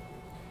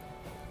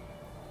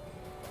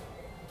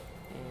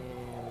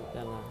 And we're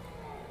gonna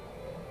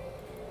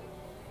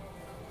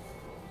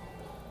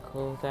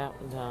close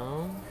that one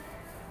down.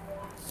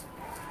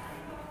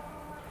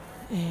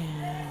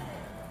 And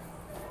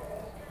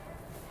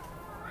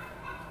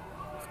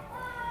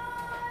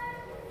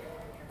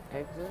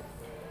exit.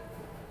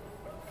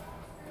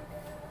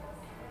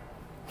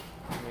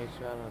 Make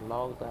sure I done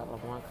logged out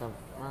of my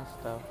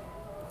stuff.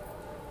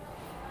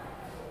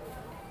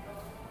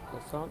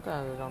 Because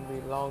sometimes it don't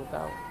be logged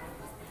out.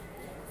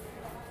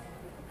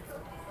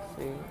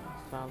 See,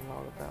 it's not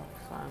logged out.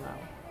 Sign out.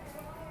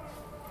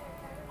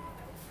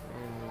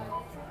 And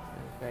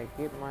in fact,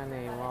 get my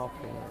name off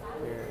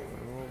there.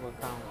 Remove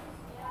account.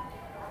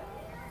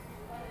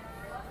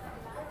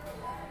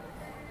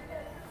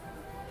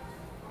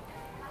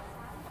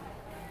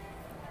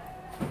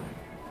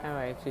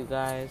 Alright, you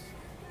guys.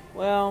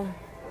 Well,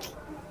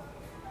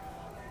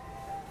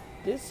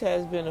 this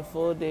has been a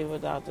full day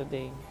without the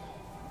day.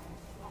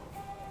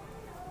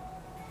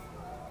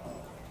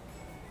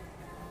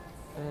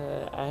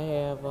 I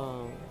have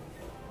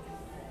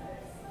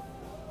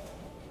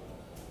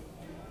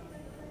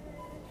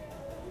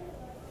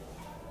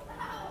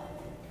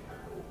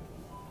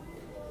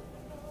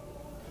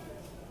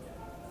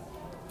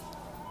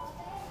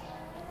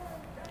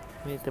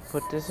need to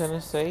put this in a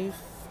safe.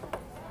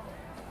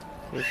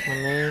 Take my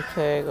name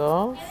tag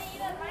off.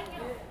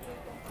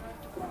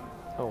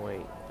 Oh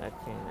wait, I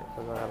can't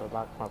because I gotta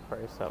lock my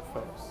purse up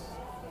first.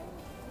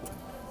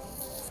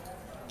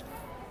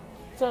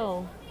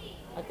 So,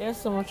 I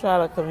guess I'm gonna try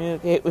to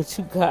communicate with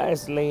you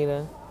guys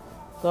later.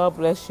 God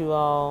bless you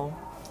all.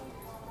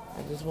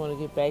 I just want to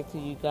get back to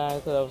you guys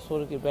because I was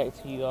supposed to get back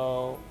to you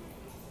all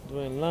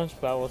during lunch,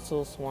 but I was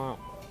so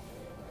swamped.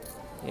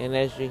 And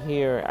as you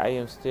hear, I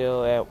am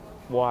still at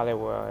Wally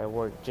World at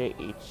work,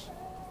 JH.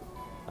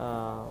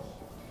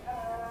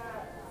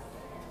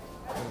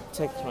 And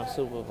text my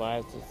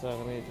supervisor so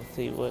I need to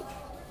see what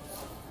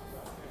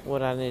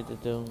I need to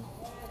do.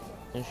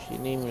 If she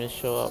need me to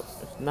show up.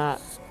 If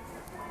not,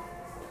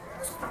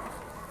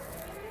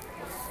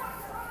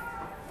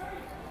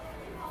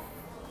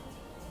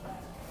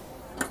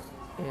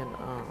 and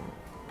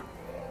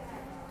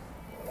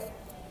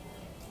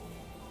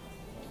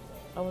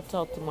I will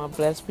talk to my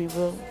blessed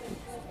people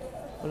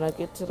when I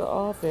get to the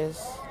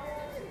office.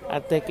 I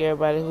thank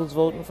everybody who's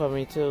voting for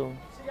me too.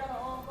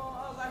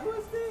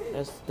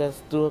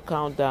 Let's do a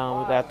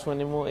countdown. We got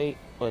 28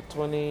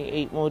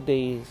 more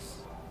days.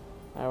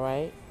 All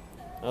right?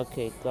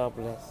 Okay, God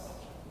bless.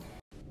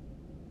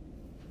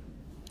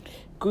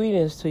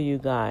 Greetings to you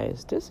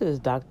guys. This is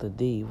Dr.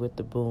 D with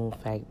the Boom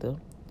Factor.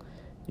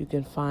 You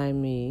can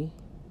find me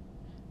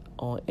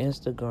on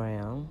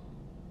Instagram,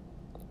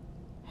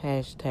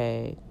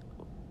 hashtag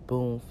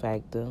Boom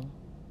Factor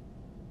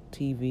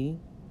TV,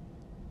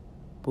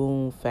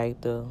 Boom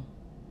Factor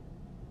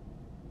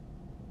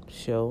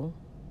Show.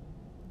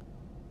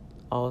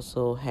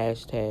 Also,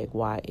 hashtag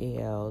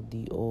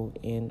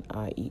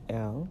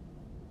YALDONIEL.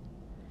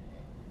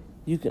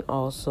 You can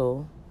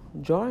also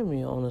join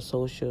me on the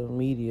social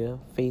media,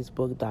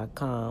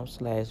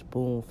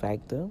 facebook.com/Boom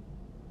Factor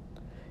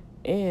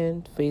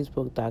and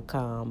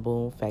facebook.com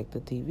Boom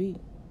Factor TV.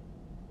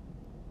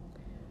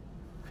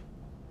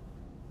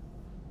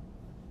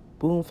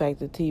 Boom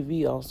Factor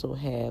TV also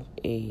have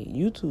a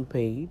YouTube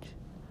page.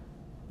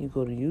 You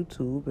go to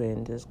YouTube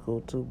and just go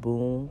to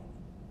Boom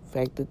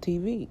Factor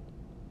TV.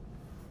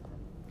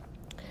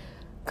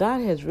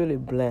 God has really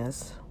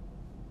blessed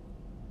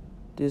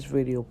this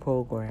radio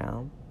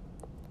program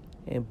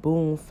and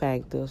Boom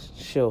Factor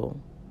show.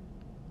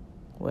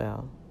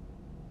 Well,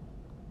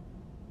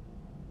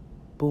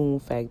 Boom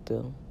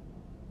Factor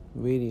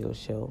radio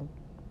show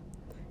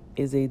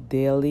is a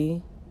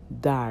daily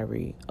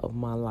diary of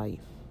my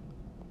life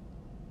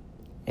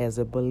as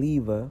a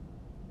believer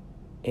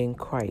in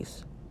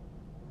Christ,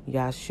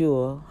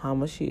 Yahshua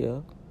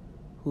HaMashiach,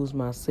 who's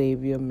my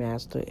Savior,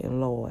 Master, and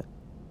Lord.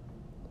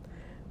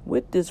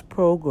 With this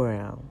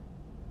program,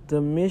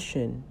 the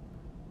mission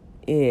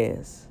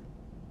is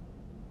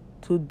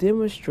to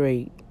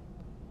demonstrate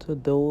to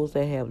those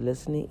that have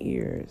listening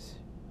ears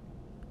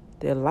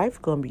that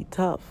life gonna be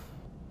tough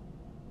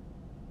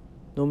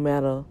no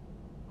matter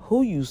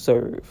who you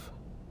serve.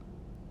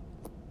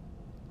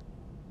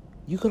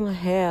 You're gonna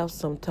have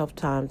some tough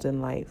times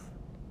in life,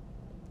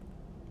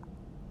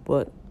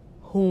 but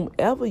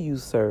whomever you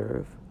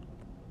serve,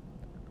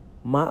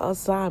 my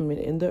assignment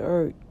in the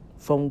earth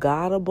from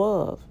God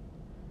above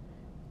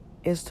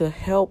is to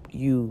help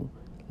you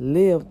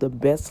live the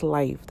best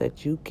life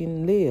that you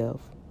can live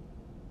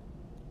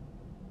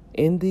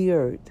in the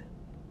earth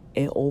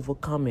and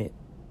overcome it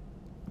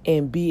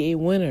and be a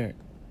winner.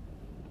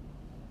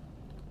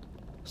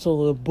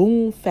 So the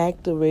Boom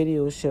Factor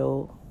radio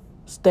show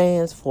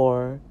stands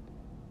for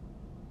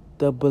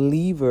the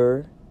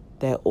believer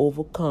that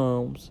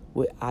overcomes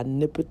with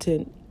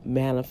omnipotent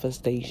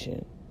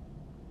manifestation.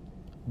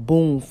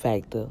 Boom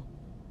Factor.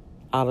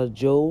 Out of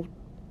Job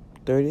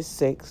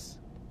 36,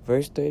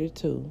 verse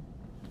 32.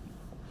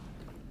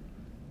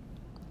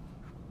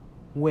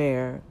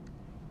 where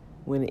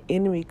when the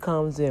enemy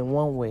comes in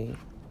one way,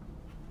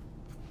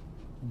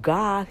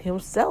 God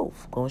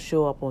himself going to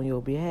show up on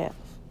your behalf.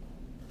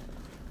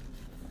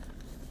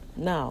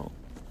 Now,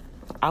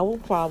 our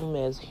problem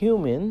as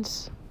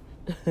humans,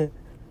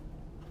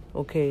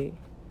 okay,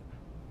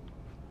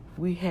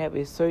 we have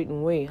a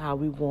certain way how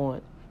we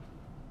want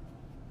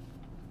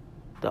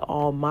the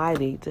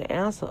Almighty to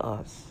answer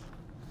us.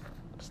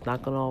 It's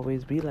not going to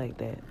always be like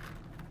that.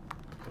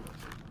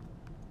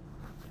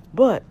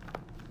 But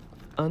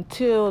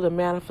until the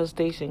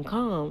manifestation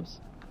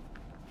comes,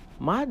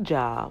 my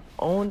job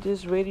on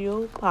this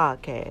radio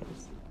podcast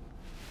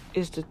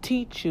is to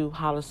teach you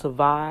how to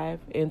survive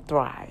and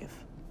thrive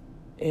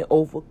and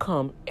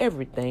overcome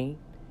everything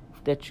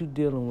that you're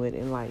dealing with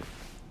in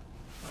life.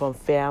 From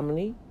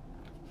family,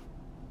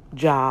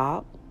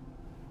 job,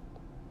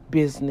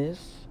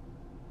 business,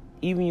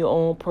 even your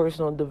own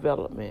personal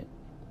development.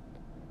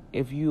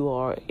 If you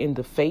are in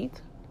the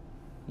faith,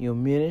 your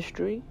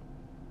ministry,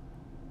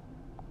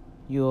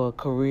 your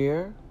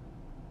career,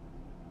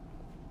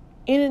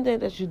 anything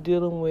that you're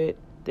dealing with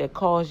that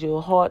cause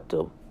your heart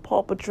to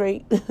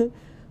palpitate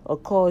or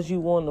cause you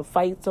want to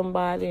fight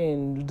somebody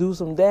and do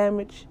some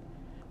damage,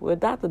 well,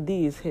 Dr.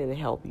 D is here to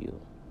help you.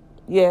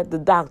 Yeah, the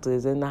doctor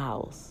is in the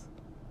house.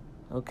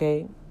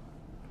 Okay?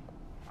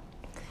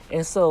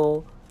 And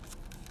so,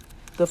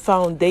 the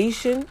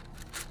foundation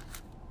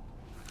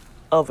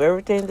of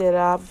everything that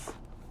I've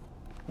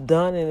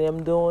done and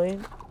am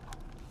doing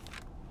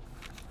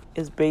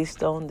is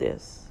based on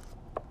this.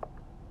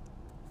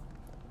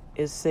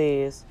 It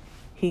says,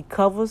 he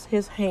covers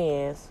his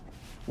hands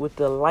with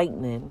the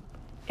lightning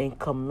and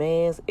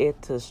commands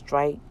it to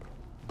strike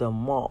the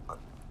mark.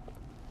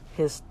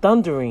 His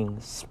thundering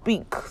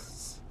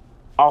speaks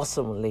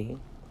awesomely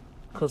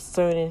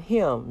concerning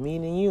him,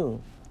 meaning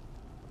you.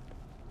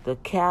 The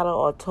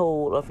cattle are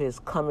told of his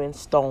coming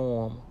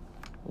storm.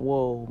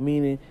 Whoa,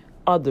 meaning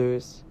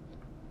others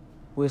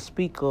will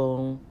speak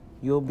on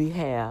your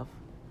behalf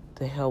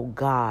to help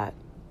God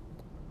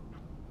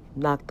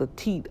knock the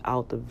teeth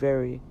out the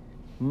very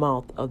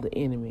mouth of the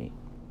enemy.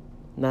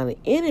 Now the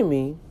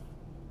enemy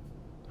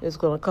is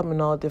going to come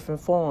in all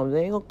different forms.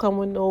 They ain't going to come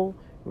with no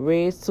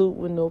red suit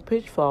with no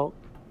pitchfork.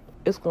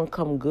 It's going to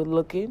come good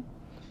looking.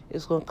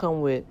 It's going to come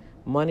with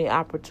money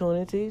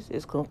opportunities.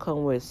 It's going to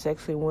come with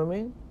sexy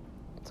women.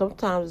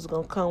 Sometimes it's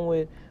going to come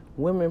with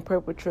women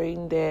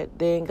perpetrating that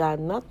they ain't got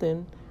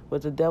nothing,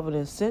 but the devil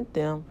done sent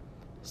them,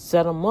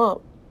 set them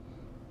up,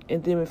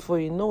 and then before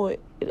you know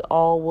it, it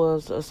all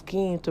was a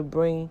scheme to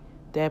bring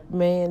that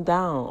man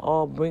down,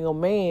 or bring a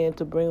man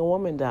to bring a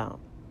woman down.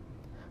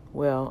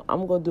 Well,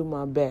 I'm going to do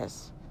my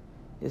best,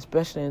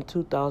 especially in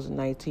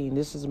 2019.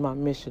 This is my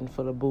mission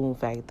for the Boom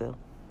Factor.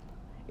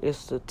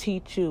 It's to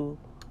teach you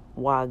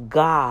why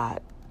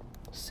God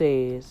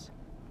says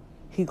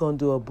He going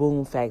to do a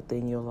boom factor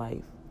in your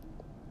life.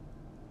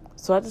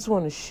 So I just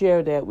want to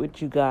share that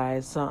with you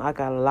guys. So I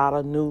got a lot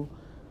of new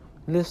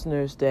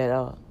listeners that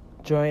are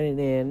joining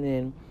in,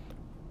 and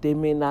they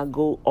may not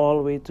go all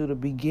the way to the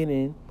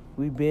beginning.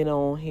 We've been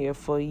on here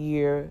for a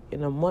year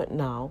and a month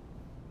now,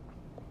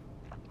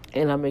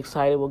 and I'm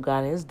excited what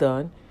God has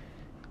done.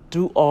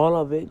 Through all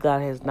of it,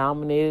 God has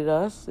nominated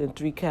us in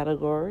 3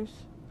 categories,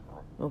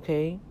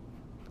 okay?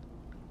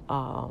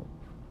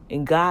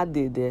 And God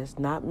did this,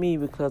 not me,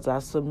 because I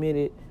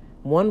submitted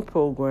one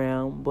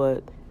program,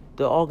 but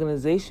the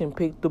organization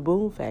picked the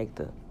Boom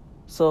Factor.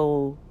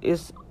 So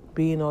it's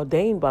being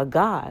ordained by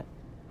God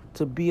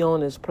to be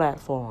on this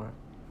platform.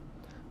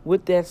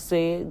 With that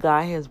said,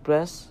 God has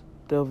blessed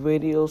the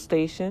radio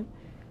station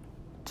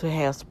to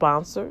have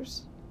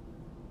sponsors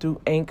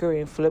through Anchor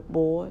and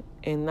Flipboard,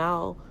 and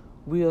now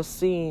we are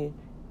seeing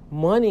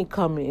money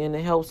coming in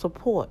to help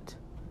support.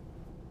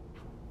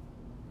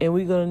 And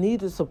we're going to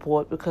need the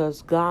support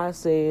because God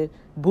said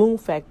Boom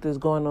Factor is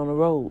going on the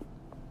road.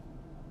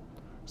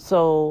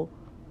 So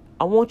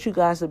I want you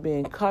guys to be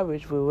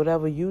encouraged with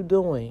whatever you're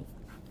doing,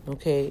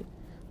 okay?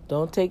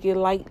 Don't take it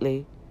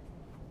lightly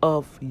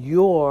of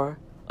your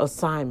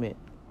assignment.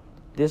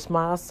 This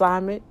my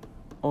assignment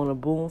on a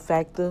Boom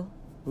Factor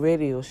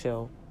radio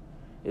show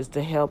is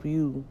to help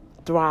you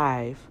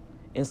thrive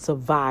and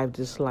survive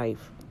this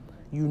life.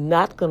 You're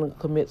not going to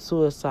commit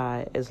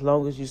suicide as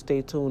long as you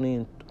stay tuned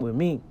in with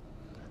me.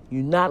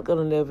 You're not going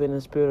to live in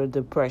a spirit of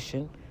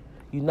depression.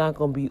 You're not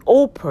going to be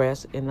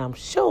oppressed, and I'm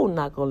sure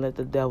not going to let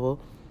the devil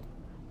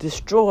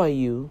destroy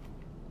you,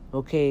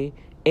 okay,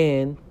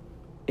 and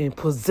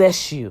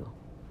possess you.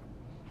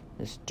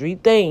 There's 3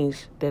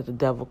 things that the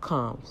devil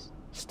comes.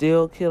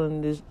 Still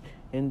killing this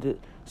and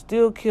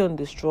still kill and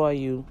destroy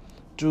you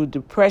through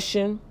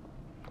depression,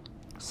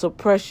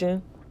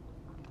 suppression.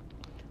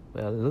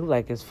 Well, it looks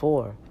like it's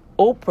 4.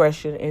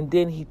 Oppression, and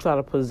then he try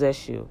to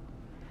possess you.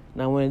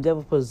 Now, when the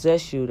devil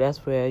possess you,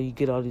 that's where you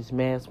get all these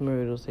mass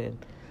murders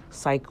and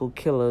psycho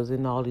killers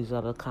and all these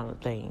other kind of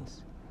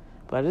things.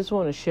 But I just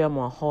want to share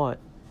my heart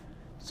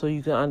so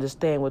you can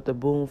understand what the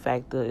Boom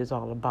Factor is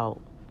all about.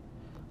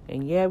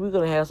 And yeah, we're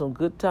going to have some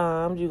good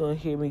times. You're going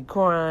to hear me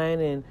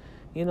crying and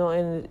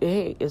And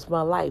hey, it's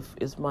my life.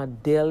 It's my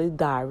daily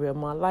diary of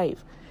my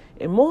life.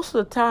 And most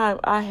of the time,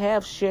 I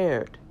have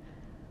shared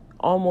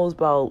almost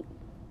about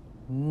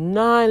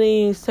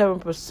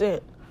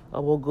 97%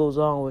 of what goes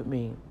on with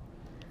me.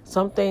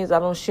 Some things I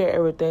don't share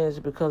everything is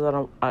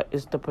because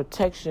it's the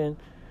protection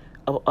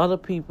of other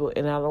people,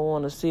 and I don't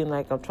want to seem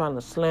like I'm trying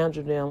to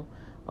slander them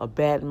or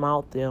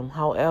badmouth them.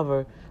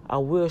 However, I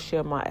will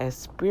share my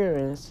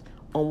experience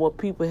on what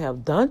people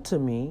have done to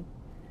me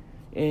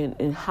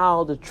and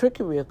how the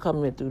trickery are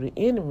coming through the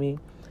enemy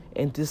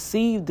and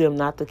deceive them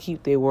not to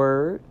keep their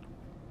word,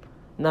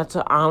 not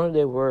to honor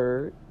their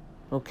word,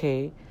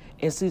 okay?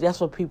 And see,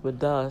 that's what people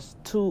does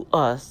to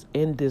us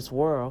in this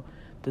world.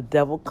 The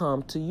devil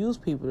come to use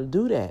people to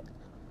do that.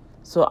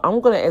 So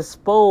I'm going to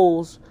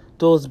expose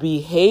those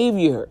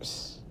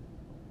behaviors,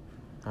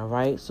 all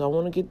right? So I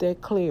want to get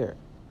that clear.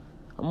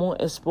 I'm going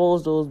to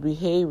expose those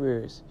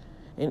behaviors.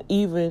 And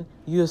even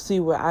you'll see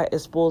where I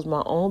expose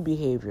my own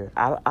behavior.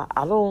 I'm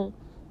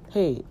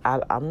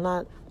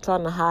not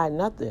trying to hide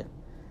nothing.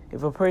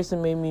 If a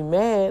person made me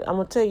mad, I'm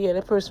going to tell you,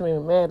 that person made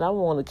me mad. I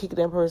want to kick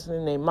that person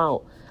in their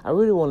mouth. I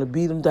really want to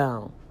beat them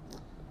down.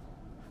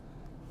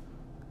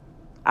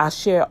 I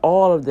share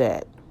all of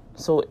that.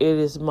 So it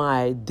is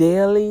my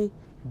daily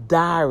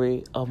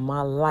diary of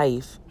my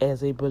life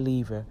as a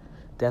believer.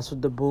 That's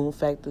what the Boom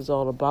Factor is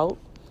all about.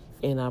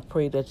 And I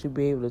pray that you'll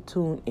be able to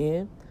tune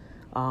in.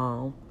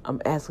 I'm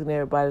asking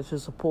everybody to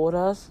support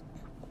us.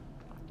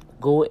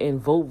 Go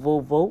and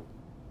vote.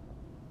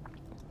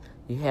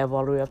 You have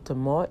all the way up to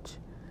March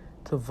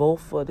to vote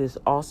for this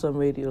awesome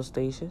radio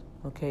station,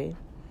 okay?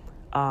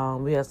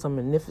 We have some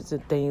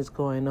magnificent things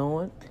going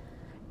on,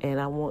 and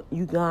I want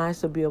you guys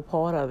to be a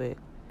part of it.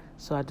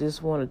 So I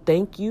just want to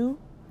thank you.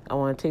 I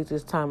want to take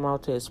this time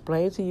out to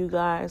explain to you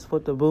guys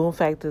what the Boom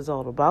Factor is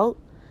all about,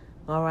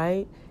 all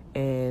right?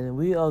 And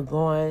we are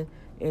going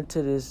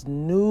into this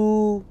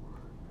new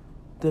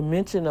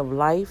dimension of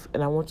life,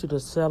 and I want you to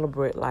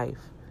celebrate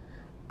life.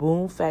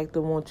 Boom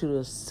Factor wants you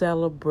to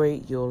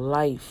celebrate your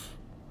life,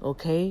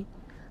 okay?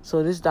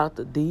 So this is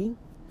Dr. D.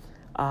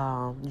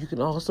 You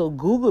can also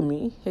Google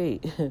me.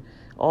 Hey,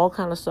 all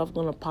kind of stuff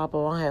going to pop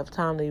up. I don't have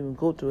time to even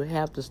go through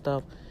half the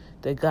stuff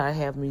that God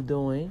have me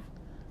doing,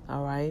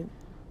 all right?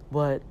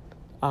 But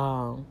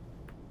God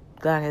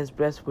has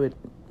blessed with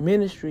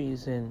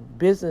ministries and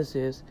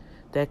businesses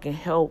that can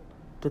help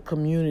the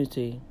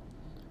community.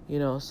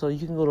 So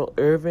you can go to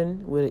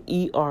Ervin with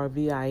an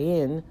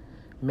ERVIN,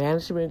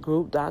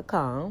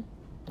 managementgroup.com,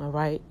 all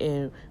right,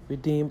 and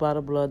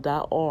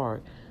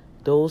redeemedbytheblood.org.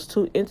 Those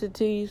two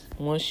entities,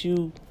 once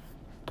you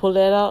pull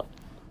that up,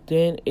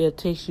 then it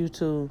takes you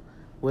to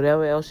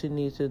whatever else you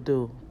need to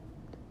do.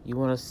 You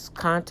want to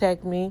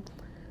contact me,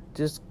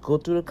 just go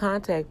through the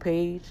contact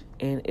page,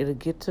 and it'll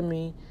get to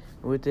me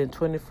within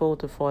 24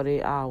 to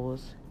 48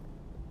 hours.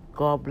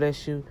 God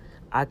bless you.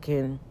 I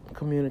can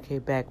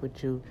communicate back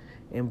with you.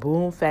 And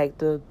Boom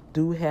Factor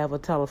do have a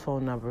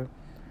telephone number,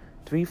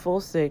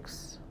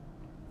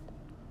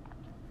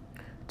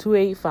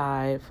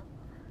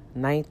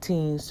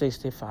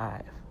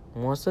 346-285-1965.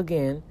 Once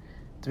again,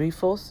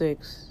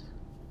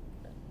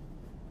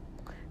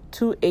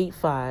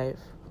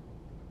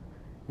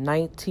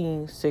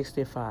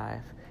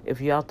 346-285-1965. If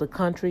you're out the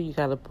country, you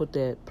got to put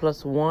that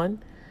 +1.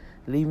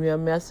 Leave me a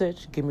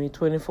message. Give me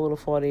 24 to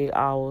 48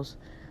 hours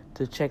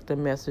to check the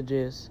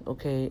messages,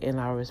 okay,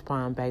 and I'll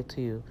respond back to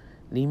you.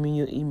 Leave me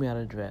your email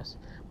address.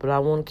 But I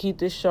want to keep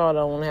this short. I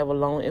don't want to have a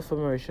long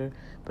infomercial,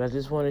 but I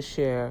just want to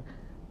share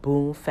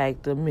Boom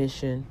Factor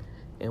mission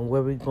and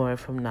where we're going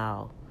from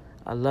now.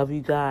 I love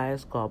you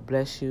guys. God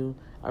bless you.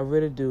 I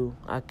really do.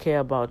 I care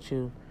about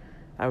you.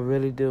 I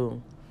really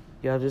do.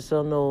 Y'all just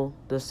don't know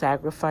the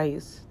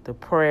sacrifice, the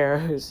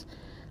prayers.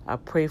 I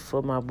pray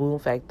for my Boom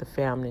Factor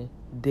family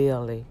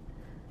daily.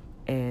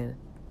 And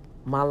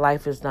my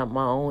life is not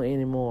my own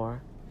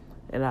anymore.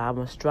 And I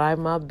must strive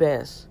my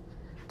best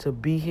to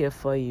be here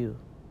for you,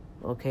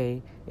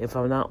 okay? If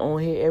I'm not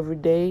on here every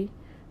day,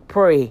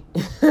 pray.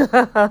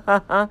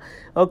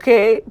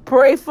 Okay?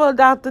 Pray for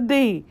Dr.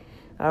 D.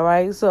 All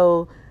right?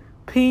 So,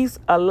 peace.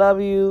 I love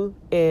you.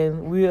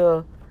 And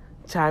we'll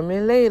chime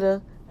in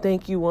later.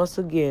 Thank you once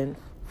again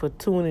for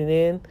tuning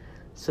in,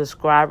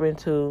 subscribing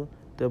to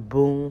the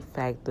Boom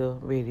Factor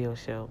radio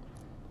show.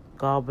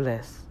 God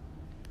bless.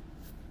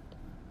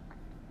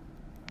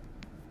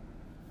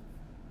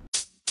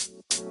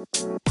 You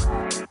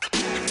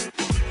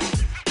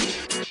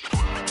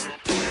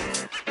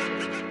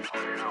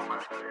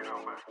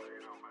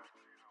know,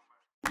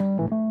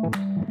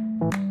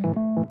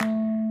 man.